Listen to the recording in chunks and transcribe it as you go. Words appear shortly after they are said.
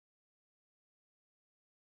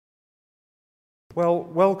Well,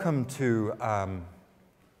 welcome to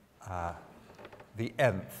the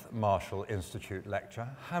nth Marshall Institute lecture.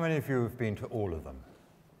 How many of you have been to all of them?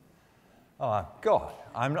 Oh, God,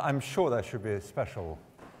 I'm sure there should be special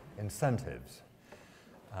incentives.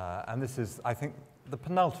 And this is, I think, the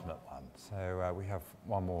penultimate one. So we have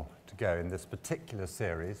one more to go in this particular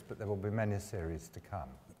series, but there will be many series to come.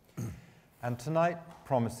 And tonight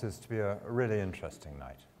promises to be a really interesting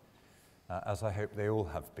night, as I hope they all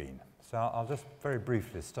have been. So I'll just very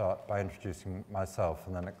briefly start by introducing myself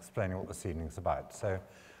and then explaining what this evening's about. So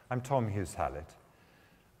I'm Tom Hughes-Hallett.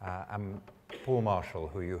 I'm Paul Marshall,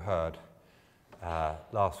 who you heard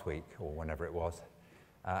last week, or whenever it was,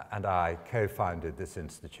 and I co-founded this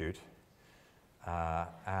institute. Here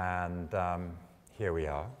we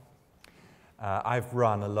are. I've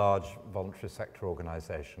run a large voluntary sector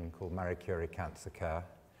organisation called Marie Curie Cancer Care,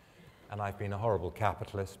 and I've been a horrible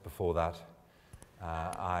capitalist before that.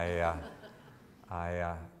 I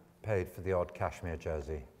paid for the odd cashmere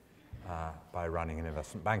jersey by running an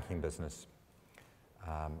investment banking business.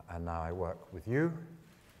 And now I work with you,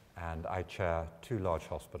 and I chair 2 large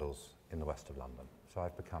hospitals in the west of London. So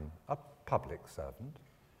I've become a public servant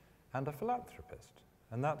and a philanthropist.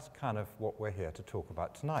 And that's kind of what we're here to talk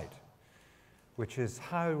about tonight, which is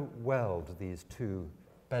how well do these 2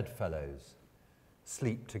 bedfellows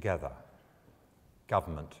sleep together?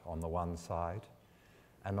 Government on the one side,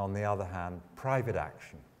 and on the other hand, private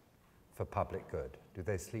action for public good. Do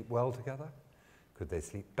they sleep well together? Could they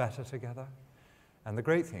sleep better together? And the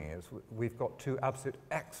great thing is we've got 2 absolute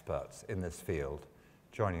experts in this field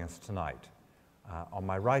joining us tonight. On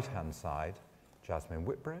my right-hand side, Jasmine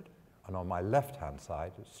Whitbread, and on my left-hand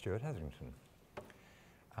side, Stuart Etherington.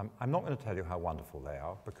 I'm not going to tell you how wonderful they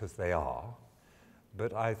are, because they are,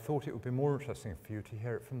 but I thought it would be more interesting for you to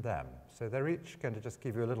hear it from them. So they're each going to just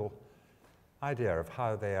give you a little idea of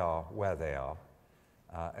how they are, where they are,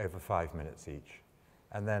 over 5 minutes each.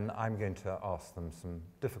 And then I'm going to ask them some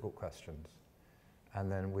difficult questions.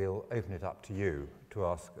 And then we'll open it up to you to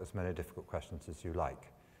ask as many difficult questions as you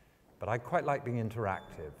like. But I quite like being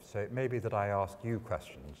interactive, so it may be that I ask you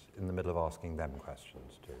questions in the middle of asking them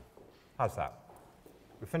questions too. How's that?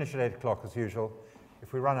 We finish at 8 o'clock as usual.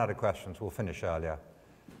 If we run out of questions, we'll finish earlier.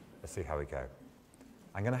 Let's see how we go.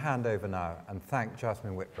 I'm going to hand over now and thank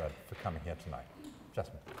Jasmine Whitbread for coming here tonight.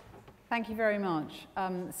 Jasmine. Thank you very much.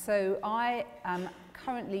 So I am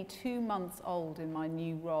currently 2 months old in my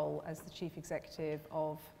new role as the Chief Executive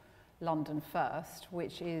of London First,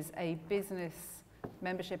 which is a business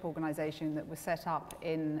membership organisation that was set up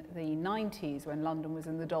in the 90s when London was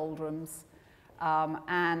in the doldrums.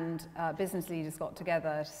 Business leaders got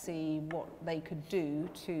together to see what they could do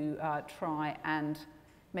to try and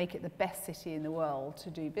make it the best city in the world to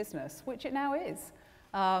do business, which it now is.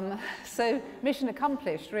 So mission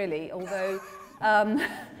accomplished, really, although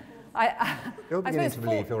You're beginning to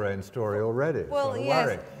believe your own story already. Well, so yes,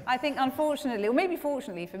 worry. I think unfortunately, or maybe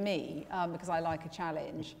fortunately for me, because I like a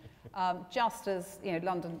challenge, just as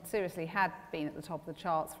London seriously had been at the top of the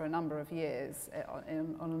charts for a number of years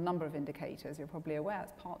on a number of indicators, you're probably aware,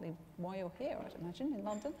 it's partly why you're here, I'd imagine, in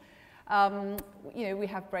London. We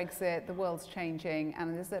have Brexit, the world's changing,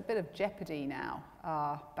 and there's a bit of jeopardy now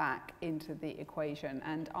back into the equation.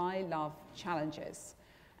 And I love challenges,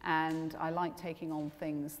 and I like taking on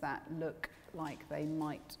things that look like they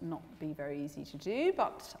might not be very easy to do,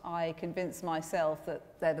 but I convince myself that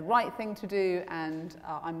they're the right thing to do, and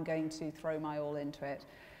I'm going to throw my all into it.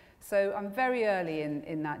 So I'm very early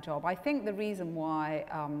in that job. I think the reason why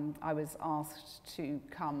I was asked to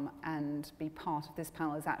come and be part of this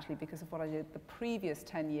panel is actually because of what I did the previous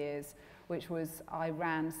 10 years, which was I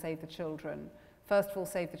ran Save the Children. First of all,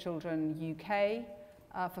 Save the Children UK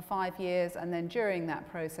for 5 years, and then during that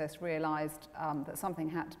process realised that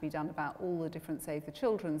something had to be done about all the different Save the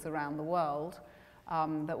Childrens around the world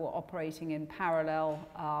that were operating in parallel,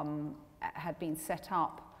 had been set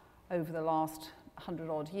up over the last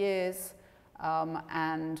 100-odd years,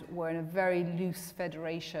 and we're in a very loose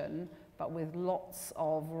federation, but with lots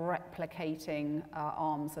of replicating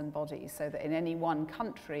arms and bodies, so that in any one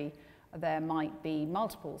country there might be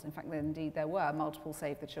multiples. In fact, indeed there were multiple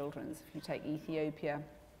Save the Childrens. If you take Ethiopia,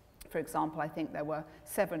 for example, I think there were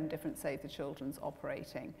 7 different Save the Childrens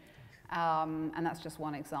operating. And that's just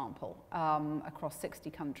one example. Across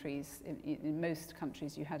 60 countries, in most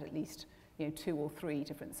countries you had at least 2 or 3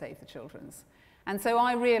 different Save the Childrens. And so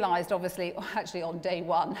I realised, obviously, actually on day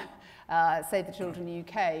one, Save the Children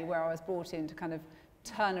UK, where I was brought in to kind of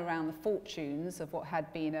turn around the fortunes of what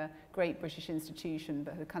had been a great British institution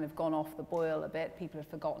but had kind of gone off the boil a bit. People had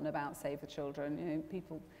forgotten about Save the Children.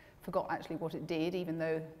 People forgot actually what it did, even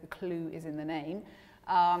though the clue is in the name.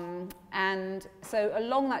 And so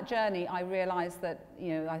along that journey, I realised that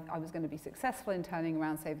I was going to be successful in turning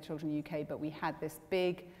around Save the Children UK, but we had this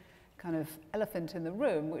big kind of elephant in the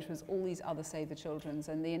room, which was all these other Save the Children's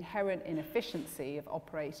and the inherent inefficiency of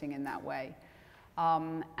operating in that way.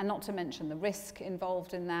 And not to mention the risk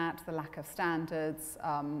involved in that, the lack of standards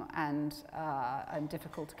and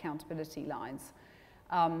difficult accountability lines.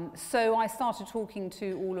 So I started talking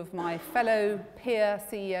to all of my fellow peer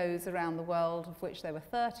CEOs around the world, of which there were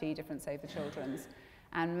 30 different Save the Children's,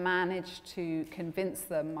 and managed to convince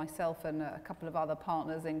them, myself and a couple of other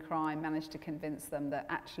partners in crime, managed to convince them that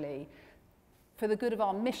actually, for the good of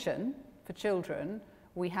our mission for children,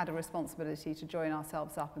 we had a responsibility to join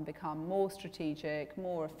ourselves up and become more strategic,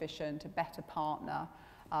 more efficient, a better partner,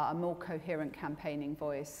 a more coherent campaigning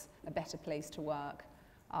voice, a better place to work.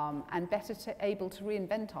 And better able to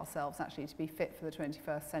reinvent ourselves, actually, to be fit for the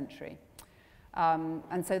 21st century.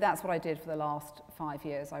 And so that's what I did for the last 5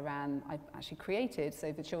 years. I actually created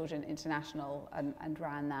Save the Children International and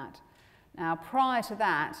ran that. Now, prior to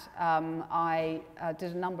that, I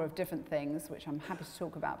did a number of different things, which I'm happy to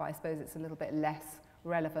talk about, but I suppose it's a little bit less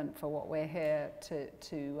relevant for what we're here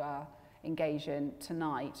to engage in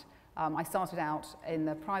tonight. I started out in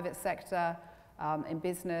the private sector, in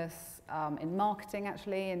business, in marketing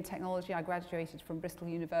actually, in technology. I graduated from Bristol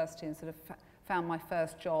University and sort of found my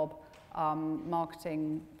first job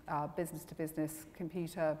marketing business-to-business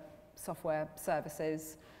computer software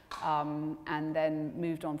services, and then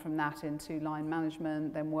moved on from that into line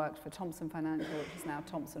management, then worked for Thomson Financial, which is now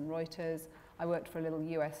Thomson Reuters. I worked for a little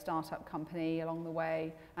US startup company along the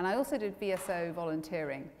way, and I also did VSO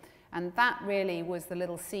volunteering. And that really was the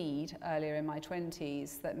little seed earlier in my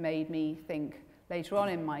 20s that made me think later on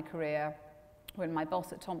in my career, when my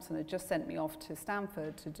boss at Thomson had just sent me off to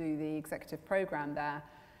Stanford to do the executive program there,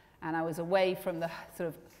 and I was away from the sort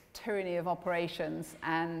of tyranny of operations,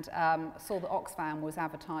 and saw that Oxfam was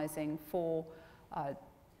advertising for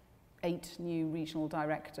 8 new regional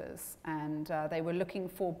directors, and they were looking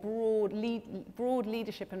for broad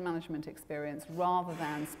leadership and management experience rather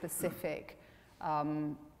than specific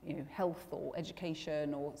health or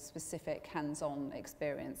education or specific hands-on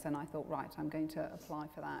experience. And I thought, right, I'm going to apply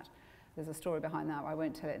for that. There's a story behind that. I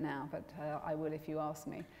won't tell it now, but I will if you ask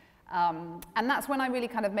me. And that's when I really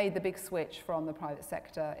kind of made the big switch from the private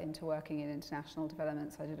sector into working in international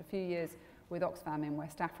development. So I did a few years with Oxfam in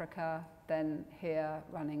West Africa, then here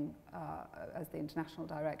running as the international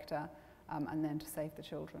director, and then to Save the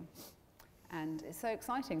Children. And it's so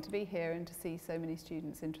exciting to be here and to see so many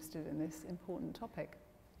students interested in this important topic.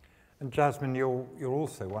 And Jasmine, you're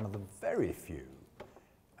also one of the very few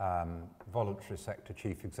voluntary sector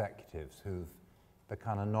chief executives who've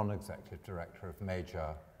become a non-executive director of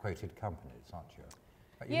major quoted companies, aren't you?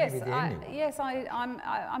 But you yes, may be the only one. Yes,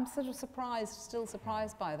 I'm sort of still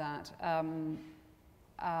surprised by that. And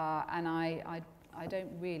I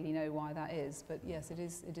don't really know why that is, but yes, it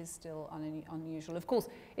is still unusual. Of course,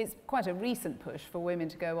 it's quite a recent push for women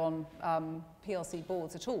to go on PLC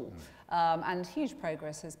boards at all, and huge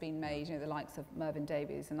progress has been made. The likes of Mervyn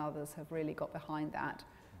Davies and others have really got behind that.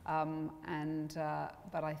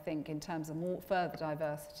 But I think in terms of further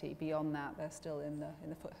diversity beyond that, they're still in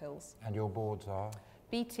the foothills. And your boards are?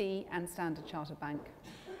 BT and Standard Chartered Bank.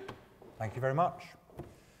 Thank you very much.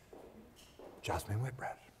 Jasmine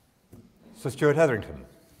Whitbread. Sir Stuart Etherington.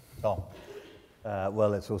 Oh,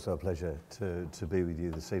 well, it's also a pleasure to be with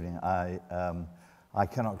you this evening. I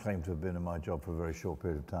cannot claim to have been in my job for a very short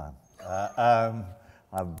period of time.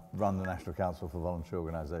 I've run the National Council for Voluntary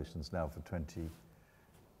Organisations now for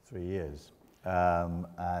 23 years,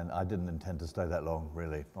 and I didn't intend to stay that long,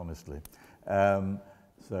 really, honestly.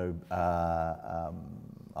 So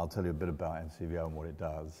I'll tell you a bit about NCVO and what it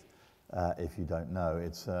does. If you don't know,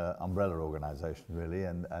 it's an umbrella organisation, really,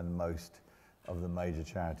 and most of the major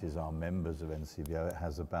charities are members of NCVO. It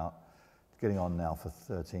has about, getting on now for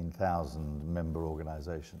 13,000 member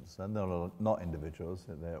organisations, and they're not individuals,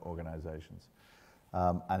 they're organisations.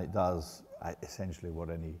 And it does essentially what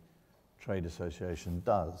any trade association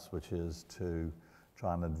does, which is to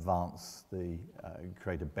try and advance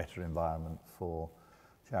create a better environment for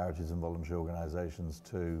charities and voluntary organisations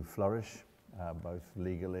to flourish, both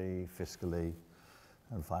legally, fiscally,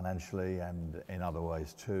 and financially, and in other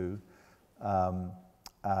ways too,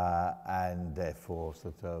 and therefore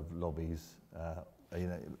sort of lobbies.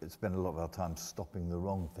 Spend a lot of our time stopping the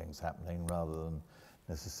wrong things happening rather than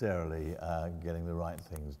necessarily getting the right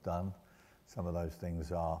things done. Some of those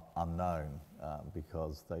things are unknown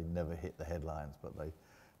because they never hit the headlines, but they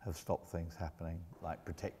have stopped things happening, like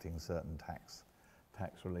protecting certain tax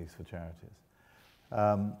reliefs for charities.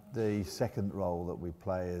 The second role that we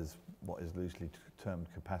play is what is loosely termed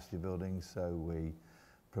capacity building. So we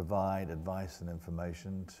provide advice and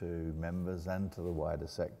information to members and to the wider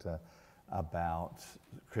sector about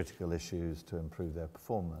critical issues to improve their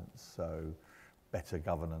performance. So better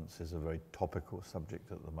governance is a very topical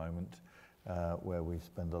subject at the moment, where we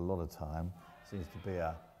spend a lot of time. Seems to be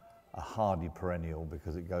a hardy perennial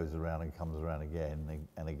because it goes around and comes around again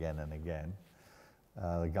and again and again.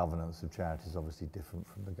 The governance of charities is obviously different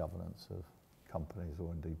from the governance of companies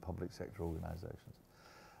or indeed public sector organisations.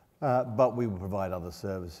 But we will provide other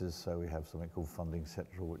services, so we have something called Funding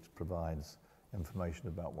Central, which provides information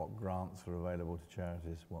about what grants are available to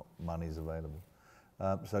charities, what money is available.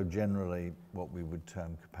 So generally what we would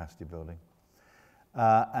term capacity building.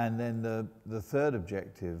 And then the third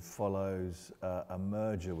objective follows a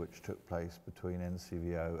merger which took place between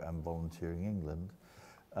NCVO and Volunteering England,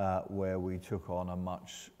 where we took on a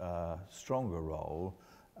much stronger role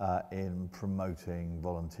in promoting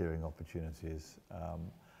volunteering opportunities,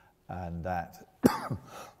 and that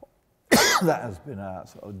that has been a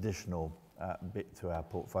sort of additional bit to our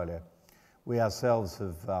portfolio. We ourselves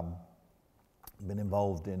have been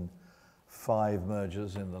involved in 5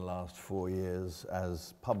 mergers in the last 4 years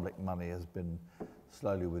as public money has been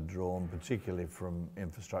slowly withdrawn, particularly from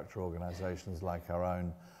infrastructure organisations like our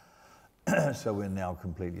own. So we're now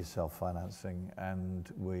completely self-financing, and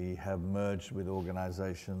we have merged with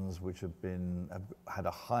organisations which have had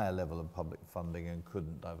a higher level of public funding and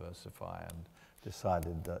couldn't diversify, and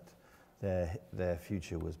decided that their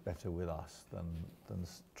future was better with us than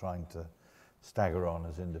trying to stagger on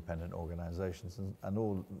as independent organisations, and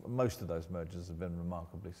most of those mergers have been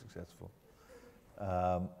remarkably successful.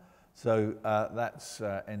 So that's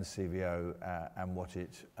NCVO and what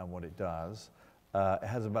it does. It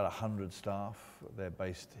has about 100 staff. They're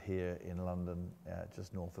based here in London,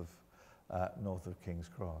 just north of King's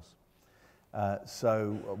Cross.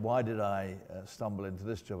 So why did I stumble into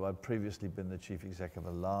this job? I'd previously been the chief executive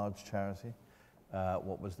of a large charity,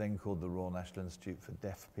 what was then called the Royal National Institute for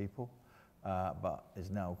Deaf People, but is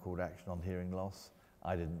now called Action on Hearing Loss.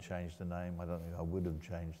 I didn't change the name. I don't think I would have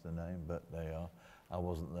changed the name, but there you are. I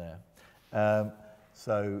wasn't there.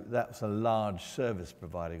 So that's a large service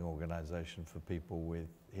providing organisation for people with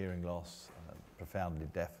hearing loss, profoundly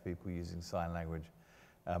deaf people using sign language,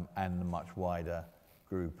 and a much wider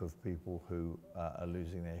group of people who are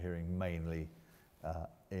losing their hearing, mainly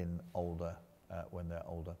when they're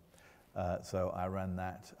older. So I ran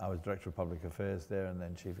that. I was Director of Public Affairs there and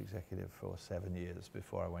then Chief Executive for 7 years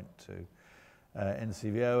before I went to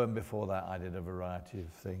NCVO, and before that I did a variety of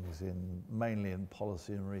things, mainly in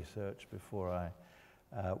policy and research before I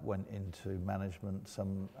went into management,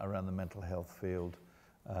 some around the mental health field,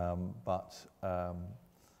 but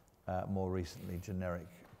more recently generic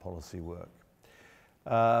policy work.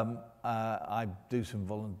 I do some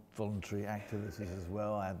voluntary activities as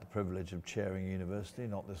well. I had the privilege of chairing university,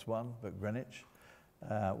 not this one, but Greenwich,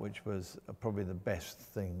 which was probably the best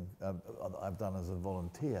thing I've done as a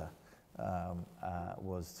volunteer,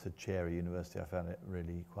 was to chair a university. I found it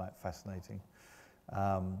really quite fascinating.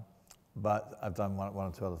 But I've done one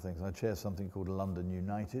or two other things. I chair something called London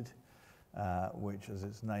United, which, as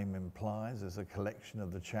its name implies, is a collection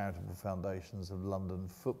of the charitable foundations of London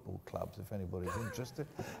football clubs, if anybody's interested.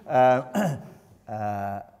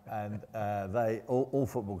 All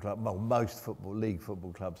football clubs, well, most league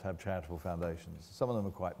football clubs have charitable foundations. Some of them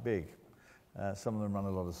are quite big. Some of them run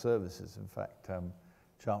a lot of services. In fact,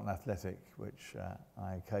 Charlton Athletic, which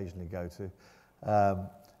I occasionally go to,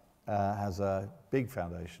 has a big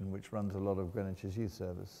foundation which runs a lot of Greenwich's youth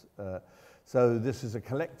service. So this is a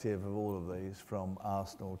collective of all of these, from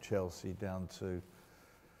Arsenal, Chelsea, down to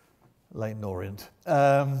Leyton Orient,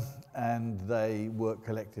 and they work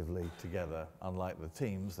collectively together. Unlike the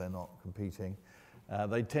teams, they're not competing.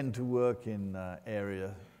 They tend to work in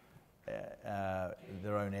their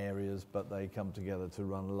own areas, but they come together to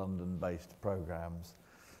run London-based programmes,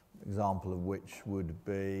 example of which would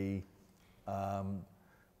be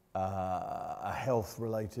a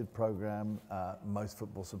health-related programme. Most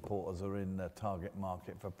football supporters are in the target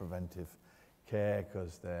market for preventive care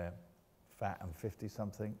because they're fat and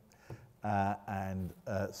 50-something.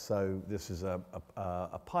 So this is a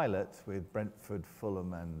pilot with Brentford,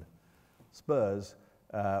 Fulham and Spurs,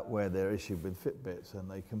 where they're issued with Fitbits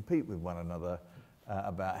and they compete with one another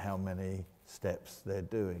about how many steps they're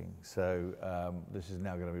doing. So this is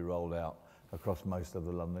now going to be rolled out across most of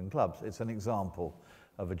the London clubs. It's an example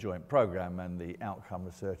of a joint programme, and the outcome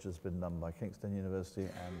research has been done by Kingston University,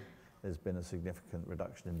 and there's been a significant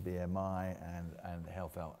reduction in BMI and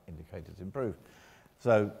health out indicators improved.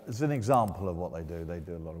 So as an example of what they do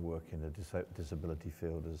a lot of work in the disability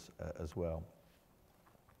field as well.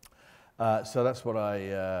 So that's what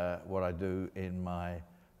I do in my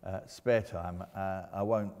spare time. I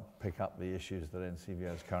won't pick up the issues that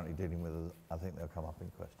NCVO is currently dealing with. I think they'll come up in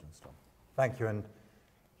questions, Tom. Thank you, and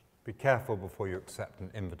be careful before you accept an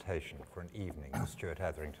invitation for an evening with Stuart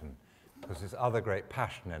Etherington, because his other great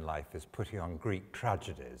passion in life is putting on Greek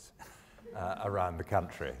tragedies around the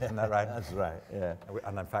country. Isn't that right? That's right, yeah.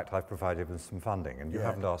 And in fact, I've provided him some funding, and you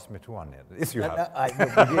haven't asked me to one yet. Yes, you have.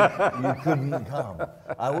 You couldn't come.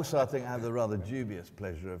 I think, have the rather dubious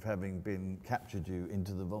pleasure of having been captured you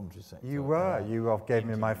into the voluntary sector. You were. You gave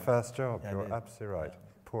me my first job. You're absolutely right.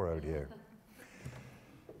 Poor old you.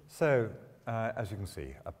 So, as you can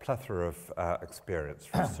see, a plethora of experience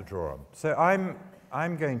for us to draw on. So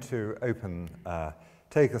I'm going to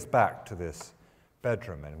take us back to this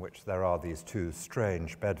bedroom in which there are these two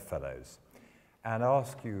strange bedfellows, and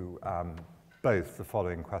ask you both the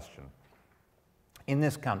following question. In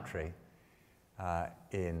this country,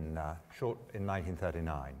 in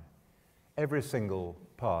 1939, every single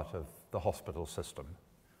part of the hospital system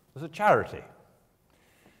was a charity.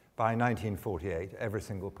 By 1948, every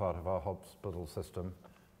single part of our hospital system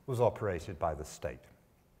was operated by the state.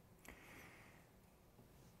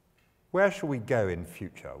 Where shall we go in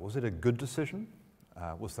future? Was it a good decision?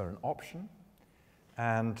 Was there an option?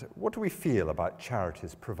 And what do we feel about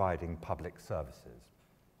charities providing public services?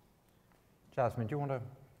 Jasmine, do you want to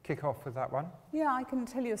kick off with that one? Yeah, I can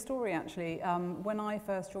tell you a story actually. When I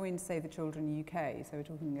first joined Save the Children UK, so we're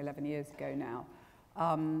talking 11 years ago now,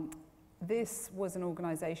 this was an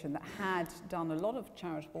organisation that had done a lot of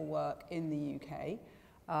charitable work in the UK.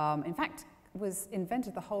 In fact,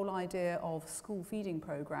 invented the whole idea of school feeding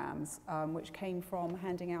programmes, which came from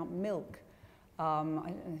handing out milk.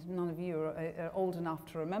 None of you are old enough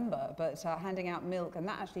to remember, but handing out milk, and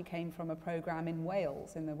that actually came from a programme in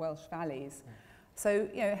Wales, in the Welsh Valleys. So,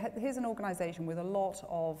 here's an organisation with a lot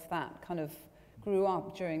of that kind of grew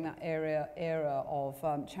up during that era of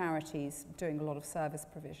charities doing a lot of service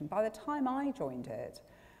provision. By the time I joined it,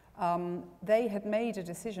 they had made a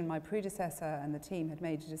decision, my predecessor and the team had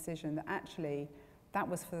made a decision that actually that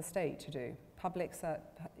was for the state to do. Public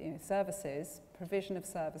services, provision of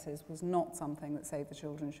services was not something that Save the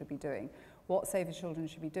Children should be doing. What Save the Children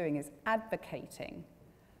should be doing is advocating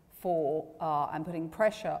for and putting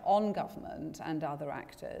pressure on government and other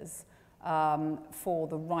actors for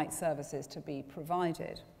the right services to be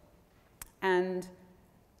provided. And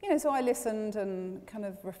so I listened and kind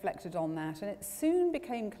of reflected on that, and it soon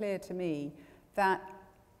became clear to me that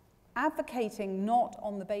advocating not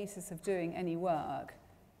on the basis of doing any work,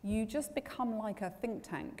 you just become like a think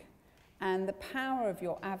tank. And the power of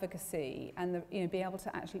your advocacy and be able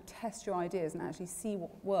to actually test your ideas and actually see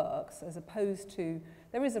what works, as opposed to,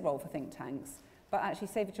 there is a role for think tanks, but actually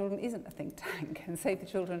Save the Children isn't a think tank, and Save the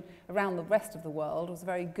Children around the rest of the world was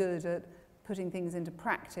very good at putting things into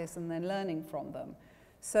practice and then learning from them.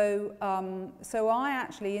 So, so I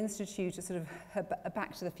actually instituted a sort of a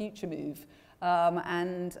back to the future move,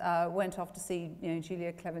 and went off to see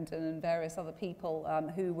Julia Cleventon and various other people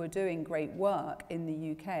who were doing great work in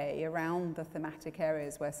the UK around the thematic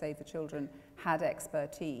areas where Save the Children had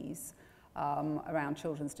expertise, around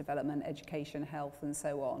children's development, education, health, and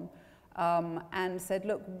so on, and said,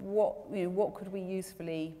 look, what could we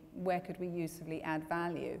usefully, where could we usefully add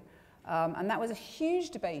value? And that was a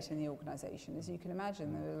huge debate in the organisation, as you can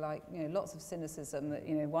imagine. There were lots of cynicism that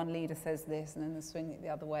one leader says this and then they swing it the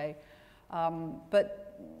other way.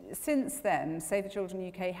 But since then, Save the Children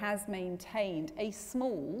UK has maintained a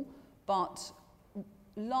small but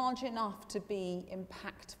large enough to be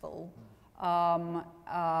impactful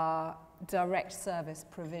direct service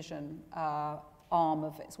provision arm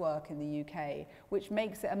of its work in the UK, which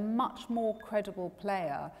makes it a much more credible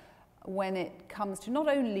player when it comes to not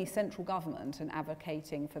only central government and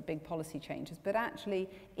advocating for big policy changes, but actually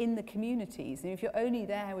in the communities. And if you're only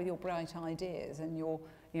there with your bright ideas and your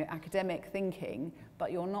academic thinking,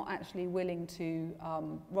 but you're not actually willing to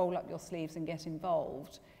roll up your sleeves and get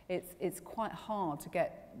involved, it's quite hard to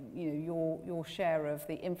get your share of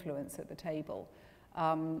the influence at the table.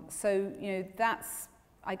 So that's,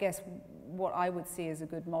 I guess, what I would see as a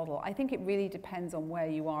good model. I think it really depends on where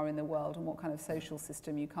you are in the world and what kind of social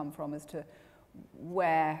system you come from as to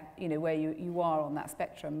where you are on that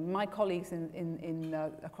spectrum. My colleagues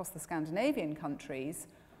across the Scandinavian countries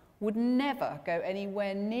would never go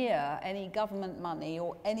anywhere near any government money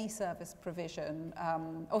or any service provision,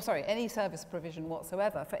 any service provision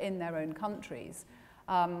whatsoever in their own countries.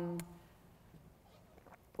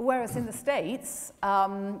 Whereas in the States,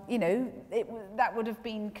 you know, that would have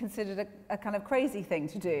been considered a kind of crazy thing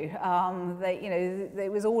to do. You know,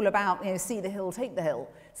 it was all about, you know, see the hill, take the hill.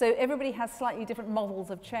 So everybody has slightly different models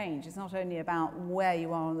of change. It's not only about where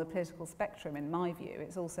you are on the political spectrum, in my view,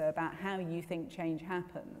 it's also about how you think change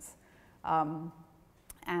happens.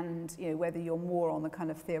 And, you know, whether you're more on the kind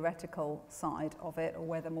of theoretical side of it or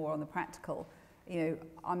whether more on the practical. You know,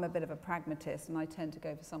 I'm a bit of a pragmatist and I tend to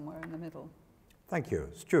go for somewhere in the middle. Thank you.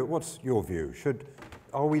 Stuart, what's your view?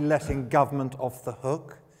 Are we letting government off the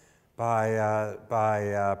hook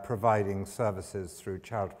by providing services through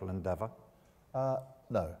charitable endeavour?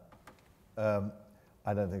 No,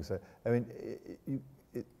 I don't think so. I mean,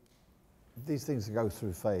 these things go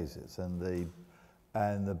through phases, and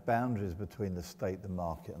the boundaries between the state, the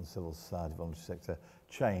market, and civil society, voluntary sector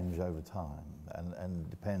change over time, and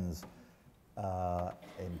depends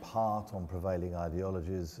in part on prevailing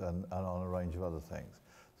ideologies and on a range of other things.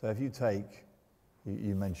 So if you take,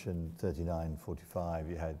 you mentioned 39-45,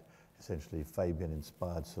 you had essentially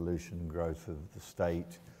Fabian-inspired solution, growth of the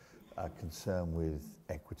state, concern with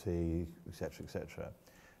equity, etc., etc.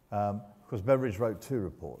 Of course, Beveridge wrote 2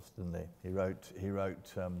 reports, didn't he? He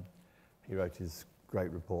wrote his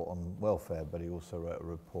great report on welfare, but he also wrote a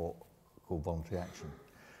report called Voluntary Action.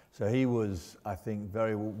 So he was, I think,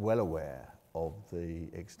 very well aware of the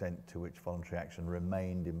extent to which voluntary action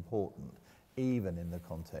remained important, even in the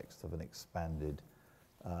context of an expanded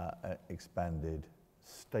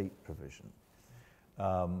state provision.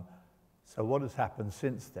 So what has happened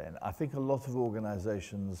since then? I think a lot of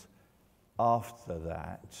organisations after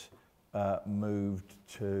that moved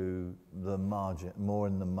to the margin, more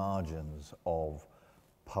in the margins of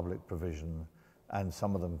public provision, and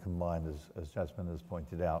some of them combined, as Jasmine has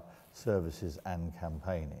pointed out, services and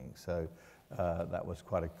campaigning. So that was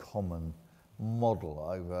quite a common model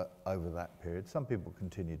over that period. Some people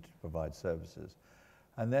continued to provide services.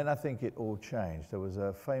 And then I think it all changed. There was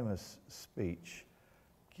a famous speech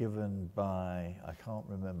given by, I can't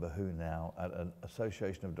remember who now, at an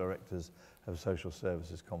Association of Directors of Social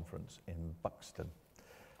Services conference in Buxton.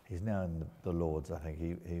 He's now in the Lords, I think.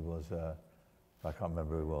 He was, I can't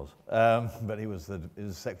remember who he was, but he was the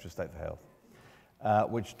Secretary of State for Health,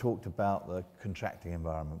 which talked about the contracting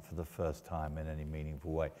environment for the first time in any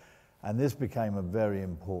meaningful way. And this became a very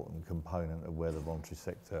important component of where the voluntary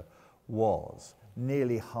sector was.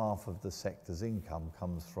 Nearly half of the sector's income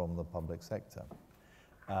comes from the public sector.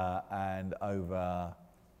 And over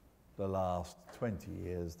the last 20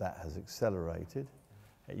 years, that has accelerated.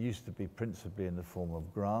 It used to be principally in the form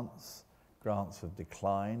of grants. Grants have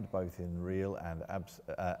declined, both in real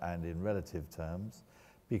and in relative terms,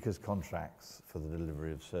 because contracts for the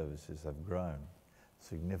delivery of services have grown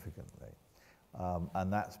significantly.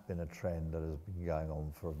 And that's been a trend that has been going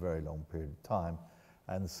on for a very long period of time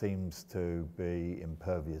and seems to be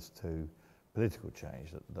impervious to political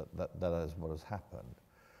change. That is what has happened.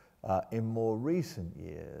 In more recent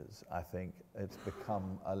years, I think it's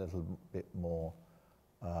become a little bit more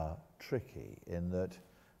tricky in that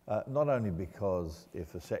not only because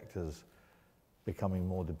if the sector's becoming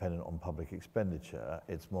more dependent on public expenditure,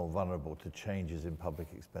 it's more vulnerable to changes in public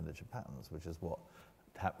expenditure patterns, which is what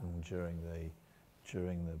happened during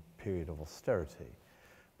the period of austerity.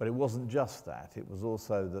 But it wasn't just that, it was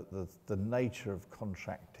also that the nature of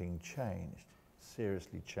contracting changed,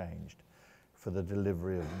 seriously changed, for the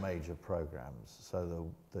delivery of major programs.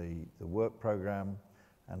 So the work program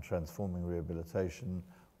and transforming rehabilitation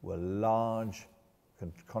were large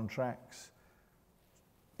contracts.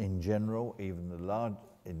 In general, even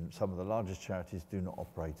in some of the largest charities do not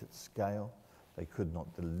operate at scale. They could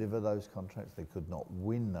not deliver those contracts, they could not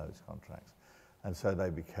win those contracts. And so they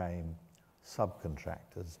became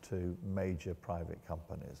subcontractors to major private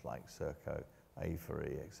companies like Serco,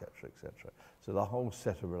 A4E, etc., etc. So the whole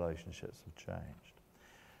set of relationships have changed.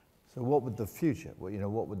 So what would the future,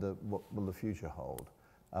 what will the future hold?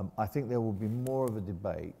 I think there will be more of a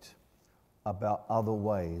debate about other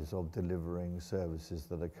ways of delivering services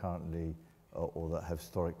that are currently or that have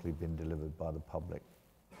historically been delivered by the public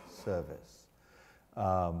service.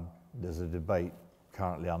 There's a debate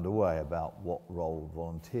currently underway about what role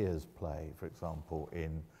volunteers play, for example,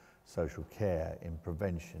 in social care, in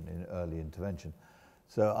prevention, in early intervention.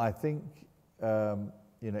 So I think,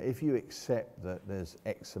 if you accept that there's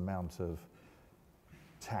X amount of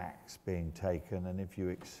tax being taken, and if you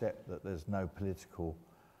accept that there's no political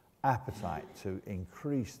appetite to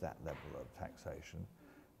increase that level of taxation,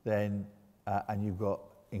 then, and you've got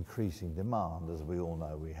increasing demand, as we all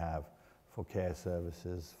know we have, for care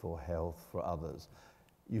services, for health, for others,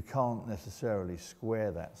 you can't necessarily square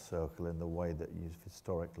that circle in the way that you've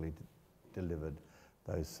historically delivered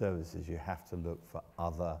those services, you have to look for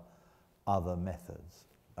other methods.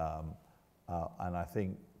 And I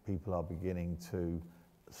think people are beginning to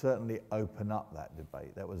certainly open up that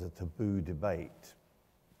debate. That was a taboo debate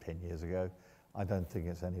 10 years ago. I don't think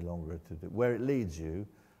it's any longer a taboo. Where it leads you,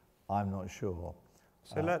 I'm not sure.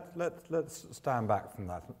 So let's stand back from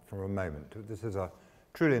that for a moment. This is a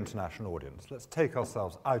truly international audience. Let's take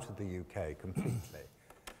ourselves out of the UK completely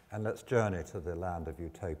and let's journey to the land of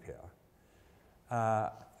utopia.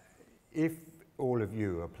 If all of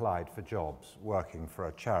you applied for jobs working for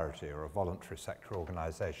a charity or a voluntary sector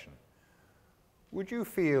organisation, would you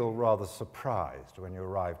feel rather surprised when you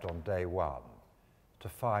arrived on day one to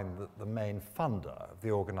find that the main funder of the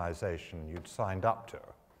organisation you'd signed up to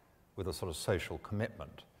with a sort of social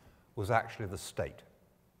commitment was actually the state?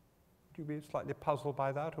 Would you be slightly puzzled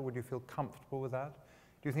by that, or would you feel comfortable with that?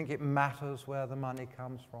 Do you think it matters where the money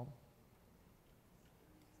comes from?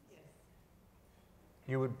 Yes.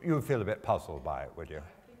 You would feel a bit puzzled by it, would you? I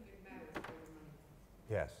think it matters where the money comes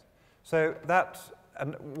from. Yes. So that's,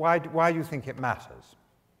 and why do you think it matters?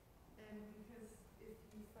 Because if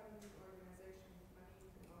you fund an organisation with money, you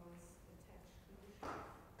can always attach conditions.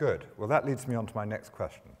 Good. Well, that leads me on to my next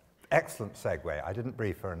question. Excellent segue. I didn't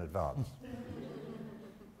brief her in advance.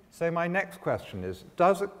 So my next question is,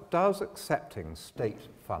 does accepting state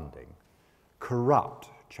funding corrupt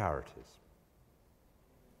charities?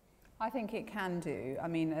 I think it can do. I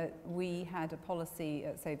mean, we had a policy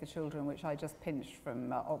at Save the Children, which I just pinched from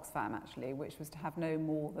Oxfam actually, which was to have no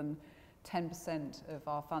more than 10% of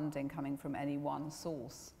our funding coming from any one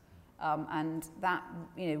source. And that,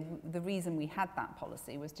 you know, the reason we had that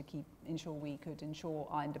policy was to ensure we could ensure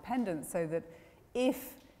our independence, so that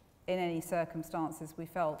if in any circumstances we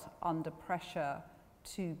felt under pressure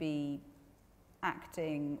to be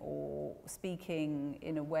acting or speaking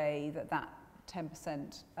in a way that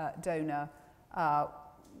 10% donor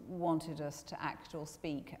wanted us to act or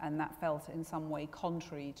speak, and that felt in some way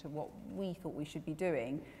contrary to what we thought we should be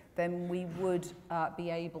doing, then we would be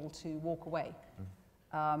able to walk away.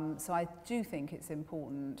 So I do think it's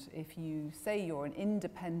important, if you say you're an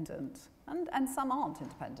independent, and some aren't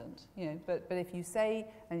independent, you know, but if you say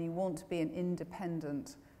and you want to be an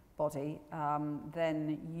independent body,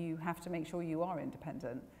 then you have to make sure you are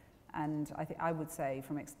independent. And I would say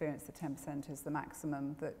from experience that 10% is the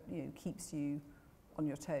maximum that, you know, keeps you on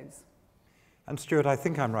your toes. And Stuart, I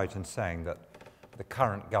think I'm right in saying that the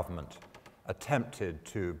current government attempted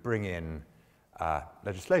to bring in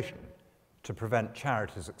legislation to prevent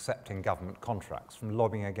charities accepting government contracts from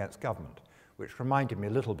lobbying against government, which reminded me a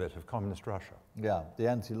little bit of communist Russia. Yeah, the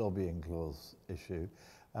anti-lobbying clause issue.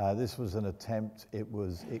 This was an attempt.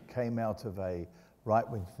 It came out of a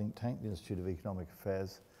right-wing think tank, the Institute of Economic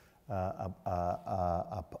Affairs,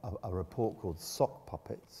 a report called Sock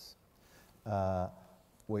Puppets,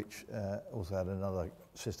 which also had another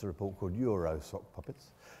sister report called Euro Sock Puppets,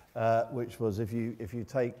 which was if you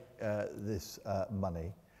take this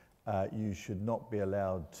money, you should not be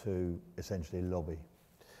allowed to essentially lobby.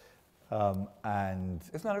 And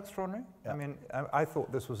isn't that extraordinary? Yeah. I mean, I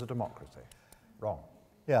thought this was a democracy. Wrong.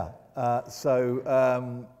 Yeah.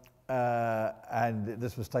 And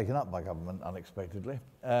this was taken up by government unexpectedly.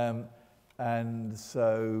 And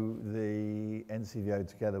so the NCVO,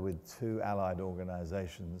 together with two allied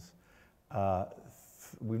organisations,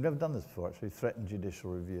 we've never done this before actually, threatened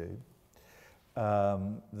judicial review.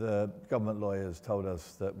 The government lawyers told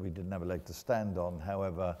us that we didn't have a leg to stand on.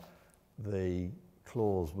 However, the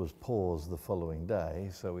clause was paused the following day,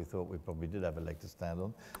 so we thought we probably did have a leg to stand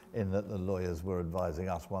on, in that the lawyers were advising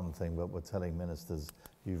us one thing, but were telling ministers,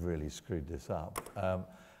 you've really screwed this up.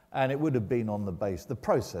 And it would have been on the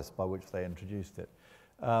process by which they introduced it.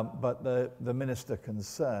 But the minister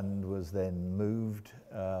concerned was then moved,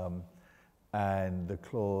 and the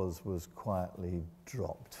clause was quietly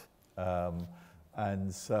dropped.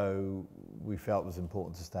 And so we felt it was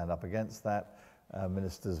important to stand up against that.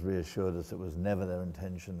 Ministers reassured us it was never their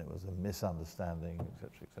intention, it was a misunderstanding,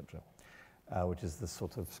 etc., which is the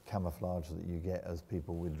sort of camouflage that you get as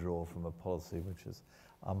people withdraw from a policy which is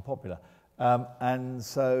unpopular. And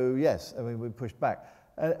so, yes, I mean, we pushed back.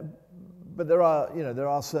 But there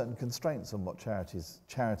are certain constraints on what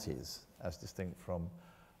charities, as distinct from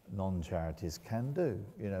non-charities, can do.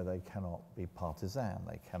 You know, they cannot be partisan,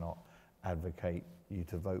 they cannot advocate you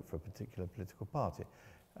to vote for a particular political party.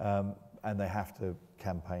 And they have to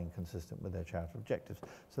campaign consistent with their charitable objectives.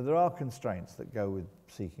 So there are constraints that go with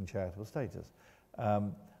seeking charitable status.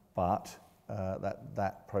 But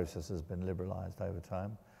that process has been liberalised over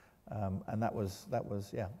time. And that was,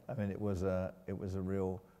 yeah, I mean, it was a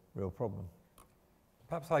real problem.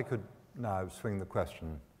 Perhaps I could now swing the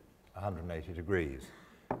question 180 degrees.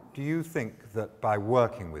 Do you think that by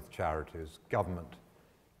working with charities, government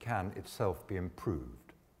can itself be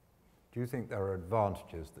improved? Do you think there are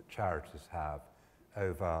advantages that charities have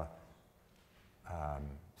over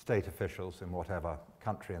state officials in whatever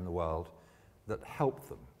country in the world that help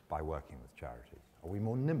them by working with charities? Are we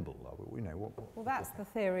more nimble? Are we, well, that's the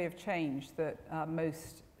theory of change that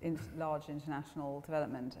most large international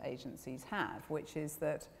development agencies have, which is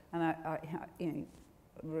that, and it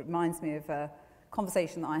reminds me of a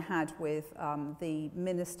conversation that I had with the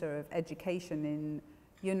Minister of Education in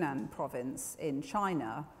Yunnan province in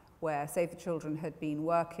China, where Save the Children had been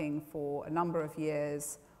working for a number of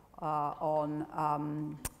years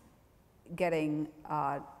on getting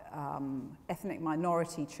ethnic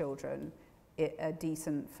minority children a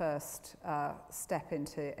decent first step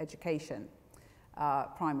into education,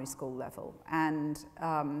 primary school level. And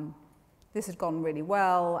this had gone really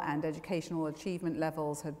well, and educational achievement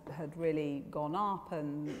levels had really gone up,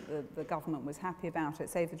 and the government was happy about it.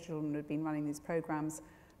 Save the Children had been running these programs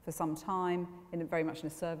for some time, very much in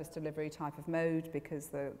a service delivery type of mode, because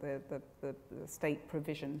the state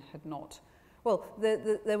provision had not. Well,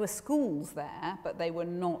 there were schools there, but they were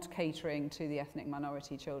not catering to the ethnic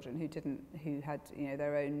minority children who had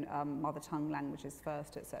their own mother tongue languages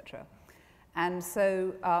first, etc. And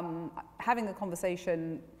so having a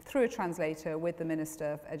conversation through a translator with the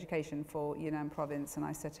Minister of Education for Yunnan province, and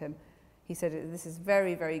I said to him, he said, this is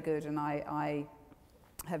very, very good, and I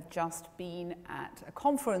have just been at a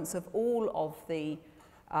conference of all of the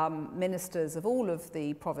ministers of all of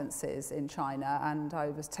the provinces in China, and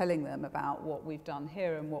I was telling them about what we've done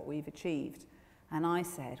here and what we've achieved. And I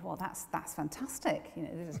said, well, that's fantastic.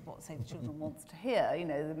 This is what Save the Children wants to hear.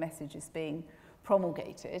 The message is being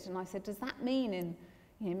promulgated. And I said, does that mean in,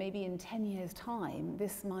 maybe in 10 years' time,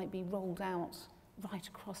 this might be rolled out right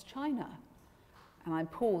across China? And I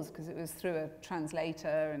paused because it was through a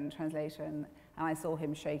translator, and I saw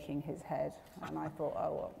him shaking his head, and I thought,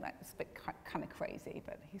 oh, well, that's a bit kind of crazy.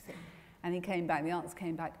 But he said, and he came back. The answer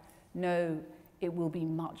came back, no, it will be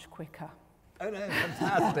much quicker. Oh no,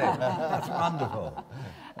 fantastic! That's wonderful.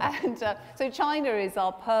 And so China is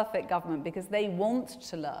our perfect government because they want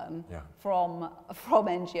to learn from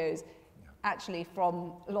NGOs, actually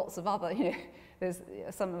from lots of other. There's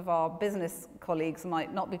some of our business colleagues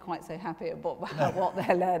might not be quite so happy about what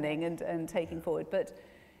they're learning and taking forward, but.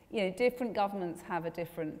 Different governments have a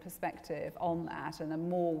different perspective on that and are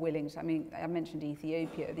more willing to, I mentioned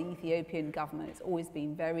Ethiopia. The Ethiopian government, it's always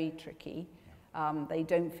been very tricky. They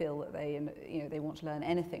don't feel that they want to learn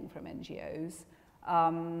anything from NGOs.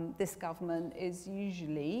 This government is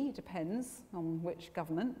usually, depends on which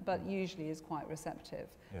government, but usually is quite receptive.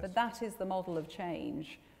 Yes. But that is the model of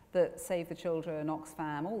change that Save the Children,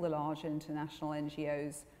 Oxfam, all the large international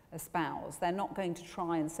NGOs espouse. They're not going to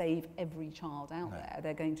try and save every child out there.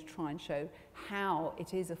 They're going to try and show how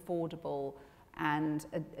it is affordable and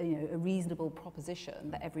a reasonable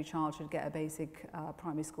proposition that every child should get a basic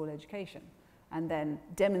primary school education, and then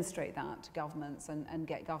demonstrate that to governments and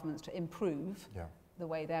get governments to improve the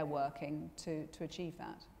way they're working to achieve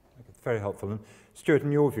that. It's very helpful. And Stuart,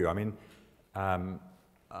 in your view,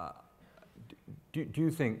 do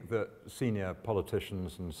you think that senior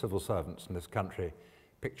politicians and civil servants in this country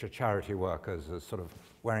picture charity workers as sort of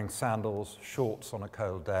wearing sandals, shorts on a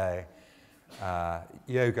cold day,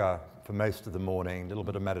 yoga for most of the morning, a little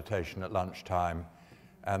bit of meditation at lunchtime,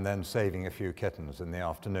 and then saving a few kittens in the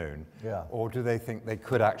afternoon? Yeah. Or do they think they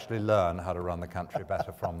could actually learn how to run the country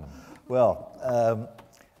better from them? Well,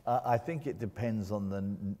 I think it depends on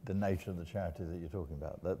the nature of the charity that you're talking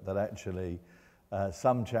about. That actually,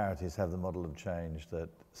 some charities have the model of change that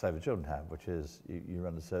Save the Children have, which is you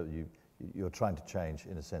run you're trying to change,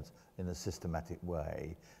 in a sense, in a systematic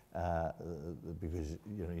way, because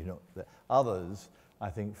others,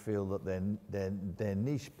 I think, feel that they're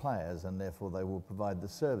niche players, and therefore they will provide the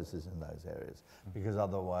services in those areas, because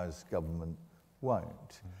otherwise government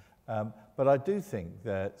won't. But I do think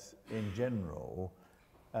that, in general,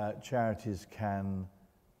 charities can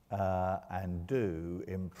and do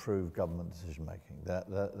improve government decision making. That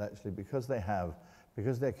actually, because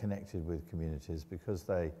they're connected with communities, because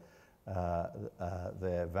they're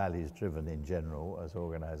values driven in general as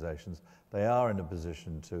organisations, they are in a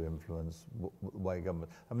position to influence the way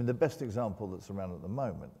government. The best example that's around at the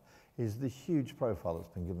moment is the huge profile that's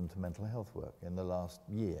been given to mental health work in the last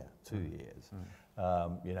year, 2 years.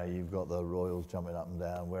 You've got the royals jumping up and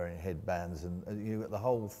down, wearing headbands, and you've got the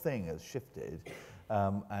whole thing has shifted,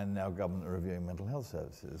 and now government are reviewing mental health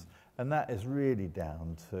services. And that is really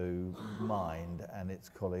down to Mind and its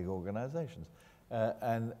colleague organisations.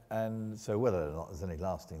 And so whether or not there's any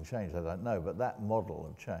lasting change, I don't know. But that model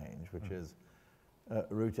of change, which is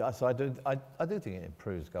rooted, so I do think it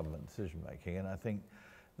improves government decision making, and I think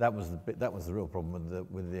that was the real problem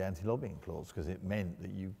with the anti-lobbying clause, because it meant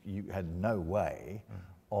that you had no way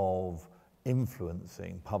of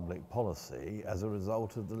influencing public policy as a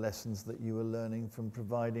result of the lessons that you were learning from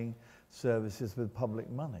providing services with public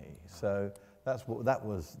money. So that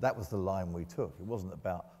was the line we took. It wasn't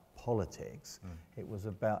about politics. It was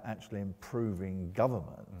about actually improving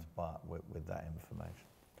government with that information.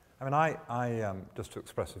 I mean, I just to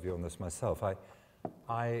express a view on this myself,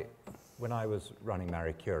 when I was running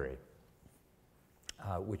Marie Curie,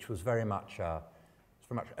 which was very much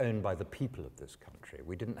owned by the people of this country.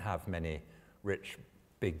 We didn't have many rich,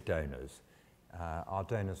 big donors. Our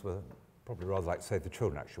donors were probably rather like Save the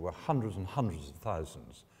Children, actually, were hundreds and hundreds of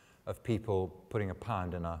thousands of people putting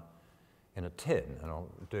 £1 in a tin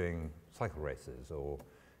and doing cycle races, or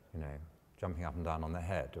jumping up and down on their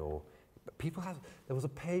head, or there was a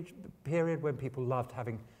period when people loved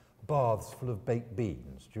having baths full of baked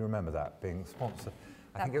beans. Do you remember that being sponsored?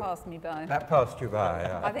 That passed me by. That passed you by,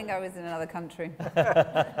 yeah. I think I was in another country.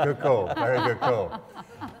 Good call, very good call.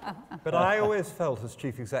 But I always felt, as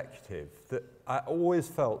chief executive, that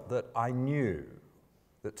I knew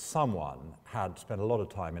that someone had spent a lot of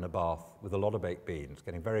time in a bath with a lot of baked beans,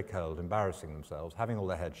 getting very cold, embarrassing themselves, having all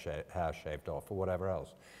their hair shaved off, or whatever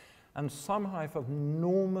else. And somehow I felt an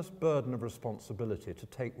enormous burden of responsibility to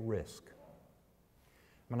take risk.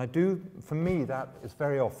 And for me, that is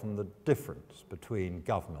very often the difference between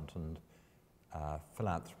government and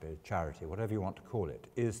philanthropy, charity, whatever you want to call it,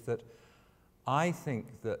 is that I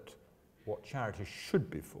think that what charity should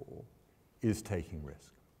be for is taking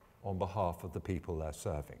risk on behalf of the people they're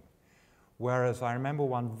serving. Whereas I remember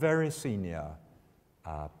one very senior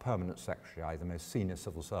permanent secretary, the most senior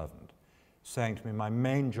civil servant, saying to me, my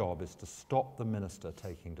main job is to stop the minister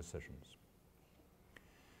taking decisions.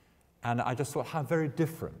 And I just thought how very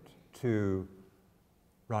different to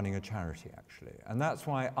running a charity, actually. And that's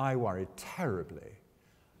why I worry terribly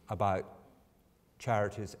about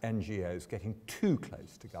charities, NGOs getting too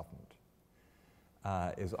close to government,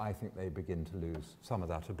 is I think they begin to lose some of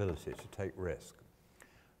that ability to take risk.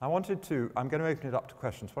 I'm going to open it up to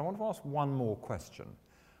questions, but I want to ask one more question.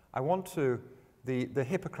 The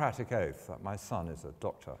Hippocratic Oath, that my son is a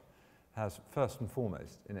doctor, has first and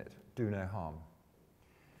foremost in it, do no harm.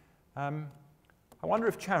 I wonder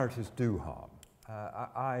if charities do harm.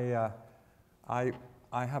 I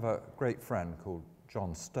have a great friend called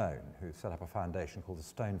John Stone, who set up a foundation called the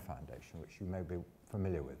Stone Foundation, which you may be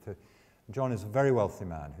familiar with. John is a very wealthy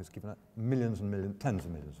man who's given millions and millions, tens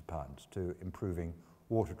of millions of pounds to improving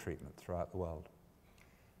water treatment throughout the world.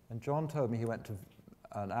 And John told me he went to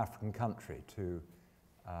an African country to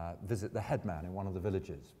visit the headman in one of the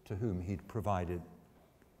villages to whom he'd provided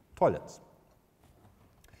toilets.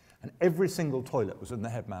 And every single toilet was in the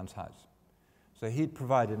headman's house. So he'd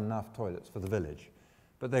provided enough toilets for the village,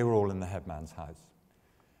 but they were all in the headman's house.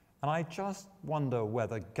 And I just wonder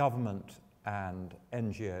whether government and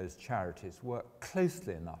NGOs, charities, work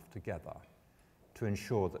closely enough together to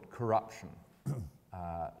ensure that corruption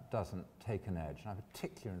doesn't take an edge. And I'm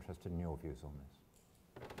particularly interested in your views on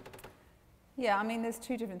this. Yeah, I mean, there's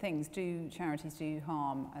two different things. Do charities do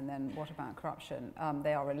harm, and then what about corruption?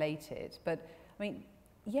 They are related. But, I mean,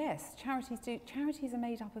 yes, charities do. Charities are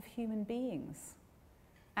made up of human beings,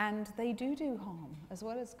 and they do harm as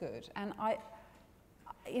well as good. And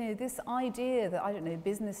this idea that, I don't know,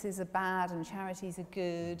 businesses are bad and charities are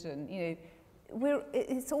good, and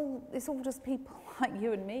it's all just people like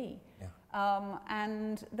you and me. Yeah.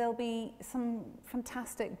 And there'll be some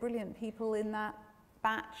fantastic, brilliant people in that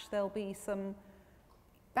batch. There'll be some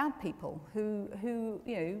bad people who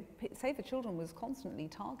Save the Children was constantly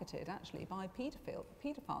targeted actually by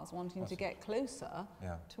paedophiles wanting to get closer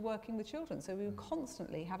to working with children. So we were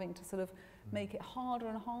constantly having to sort of make it harder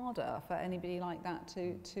and harder for anybody like that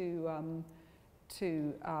to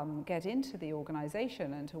get into the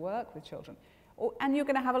organisation and to work with children. And you're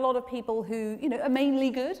going to have a lot of people who are mainly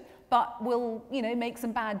good, but will make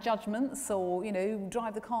some bad judgments, or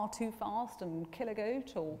drive the car too fast and kill a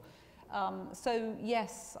goat, or so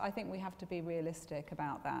yes, I think we have to be realistic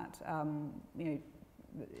about that.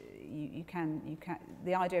 You can.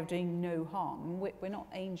 The idea of doing no harm. We're not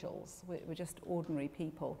angels. We're just ordinary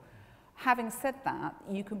people. Having said that,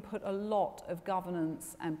 you can put a lot of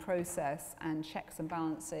governance and process and checks and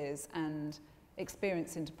balances and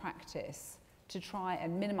experience into practice to try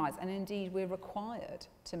and minimise, and indeed we're required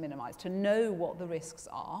to minimise, to know what the risks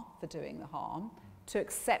are for doing the harm, to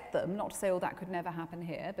accept them, not to say, oh, that could never happen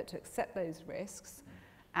here, but to accept those risks,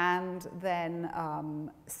 and then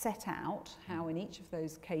set out how in each of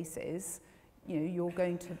those cases, you're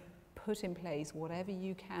going to put in place whatever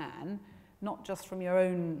you can, not just from your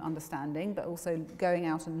own understanding, but also going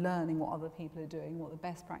out and learning what other people are doing, what the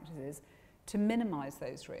best practice is, to minimize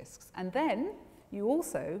those risks. And then you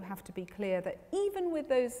also have to be clear that even with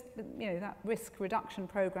those, that risk reduction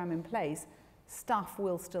program in place, stuff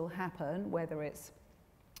will still happen, whether it's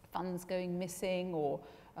funds going missing or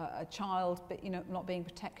a child not being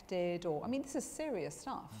protected, or, this is serious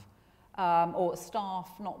stuff, or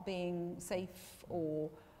staff not being safe, or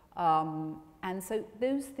and so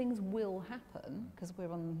those things will happen because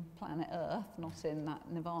we're on planet Earth, not in that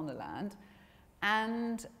nirvana land.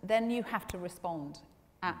 And then you have to respond.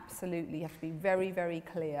 Absolutely, you have to be very, very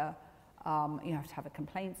clear. You have to have a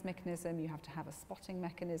complaints mechanism, you have to have a spotting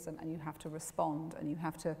mechanism, and you have to respond, and you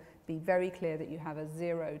have to be very clear that you have a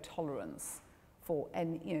zero tolerance for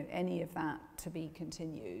any of that to be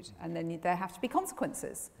continued. And then there have to be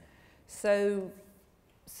consequences. So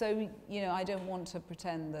I don't want to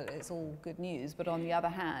pretend that it's all good news, but on the other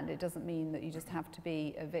hand, it doesn't mean that you just have to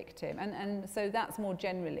be a victim. And so that's more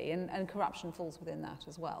generally, and corruption falls within that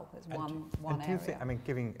as well. There's one area. Do you think,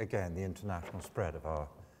 giving, again, the international spread of our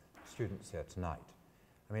students here tonight,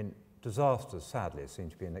 disasters, sadly, seem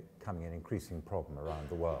to be becoming an increasing problem around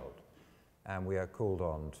the world. And we are called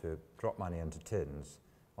on to drop money into tins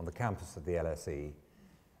on the campus of the LSE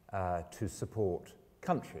to support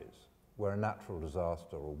countries where a natural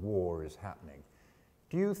disaster or war is happening.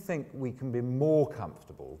 Do you think we can be more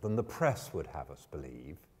comfortable than the press would have us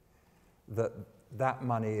believe that that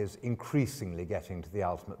money is increasingly getting to the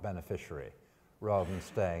ultimate beneficiary rather than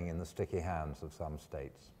staying in the sticky hands of some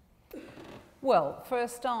states? Well, for a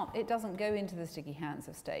start, it doesn't go into the sticky hands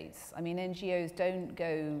of states. NGOs don't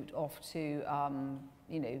go off to,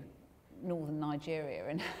 northern Nigeria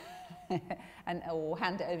or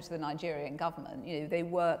hand it over to the Nigerian government. They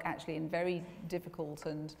work actually in very difficult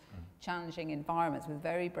and challenging environments with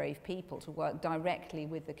very brave people to work directly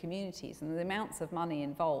with the communities. And the amounts of money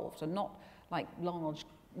involved are not like large,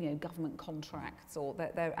 government contracts, or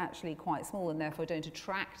they're actually quite small and therefore don't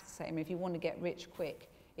attract the same. If you want to get rich quick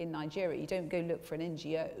in Nigeria, you don't go look for an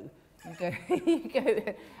NGO. You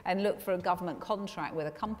go and look for a government contract with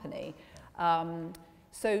a company.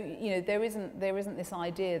 So there isn't this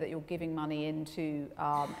idea that you're giving money into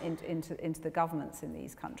the governments in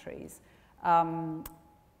these countries.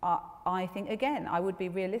 I think, again, I would be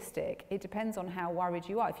realistic. It depends on how worried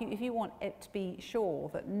you are. If you want it to be sure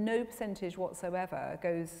that no percentage whatsoever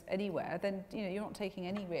goes anywhere, then you're not taking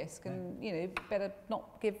any risk, and better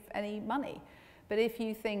not give any money. But if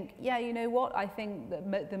you think, yeah, you know what, I think that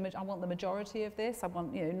I want the majority of this. I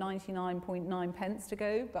want 99.9 pence to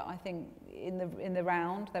go, but I think in the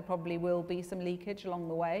round there probably will be some leakage along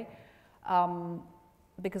the way,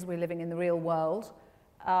 because we're living in the real world.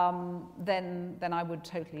 Then I would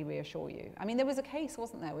totally reassure you. There was a case,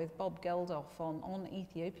 wasn't there, with Bob Geldof on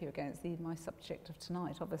Ethiopia again. It's my subject of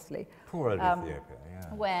tonight, obviously. Poor old Ethiopia,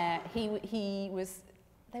 yeah. Where he was.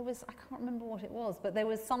 There was, I can't remember what it was, but there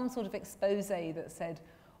was some sort of expose that said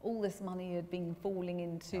all this money had been falling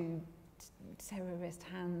into terrorist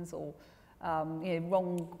hands, or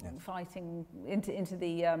wrong fighting into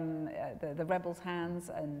the rebels' hands,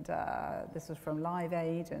 and this was from Live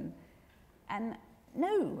Aid, and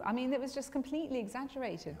no, it was just completely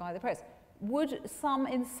exaggerated by the press. Would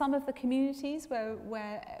in some of the communities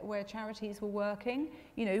where charities were working,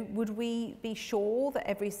 would we be sure that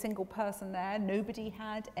every single person there, nobody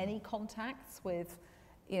had any contacts with,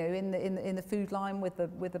 in the food line with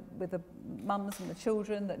the mums and the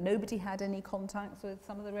children, that nobody had any contacts with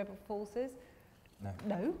some of the rebel forces?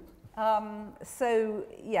 No. So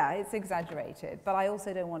yeah, it's exaggerated, but I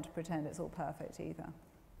also don't want to pretend it's all perfect either.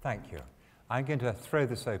 Thank you. I'm going to throw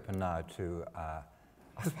this open now to.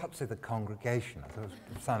 I was about to say the congregation. I thought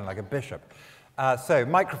it sounded like a bishop. So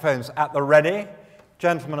microphones at the ready.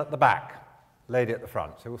 Gentleman at the back, lady at the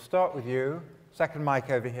front. So we'll start with you. Second mic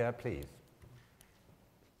over here, please.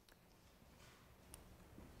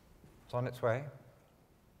 It's on its way.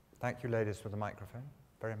 Thank you, ladies, for the microphone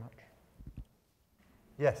very much.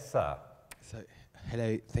 Yes, sir. So,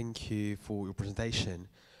 hello, thank you for your presentation.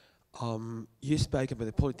 You spoke about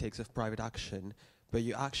the politics of private action, but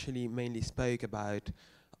you actually mainly spoke about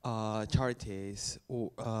charities or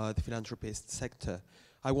the philanthropist sector.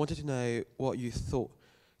 I wanted to know what you thought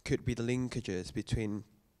could be the linkages between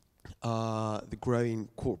the growing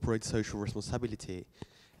corporate social responsibility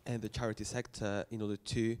and the charity sector in order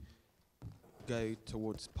to go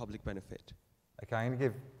towards public benefit. Okay, I'm going to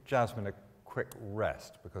give Jasmine a quick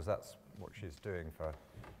rest because that's what she's doing for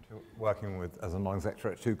working with as a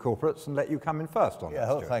non-executive at 2 corporates, and let you come in first on that.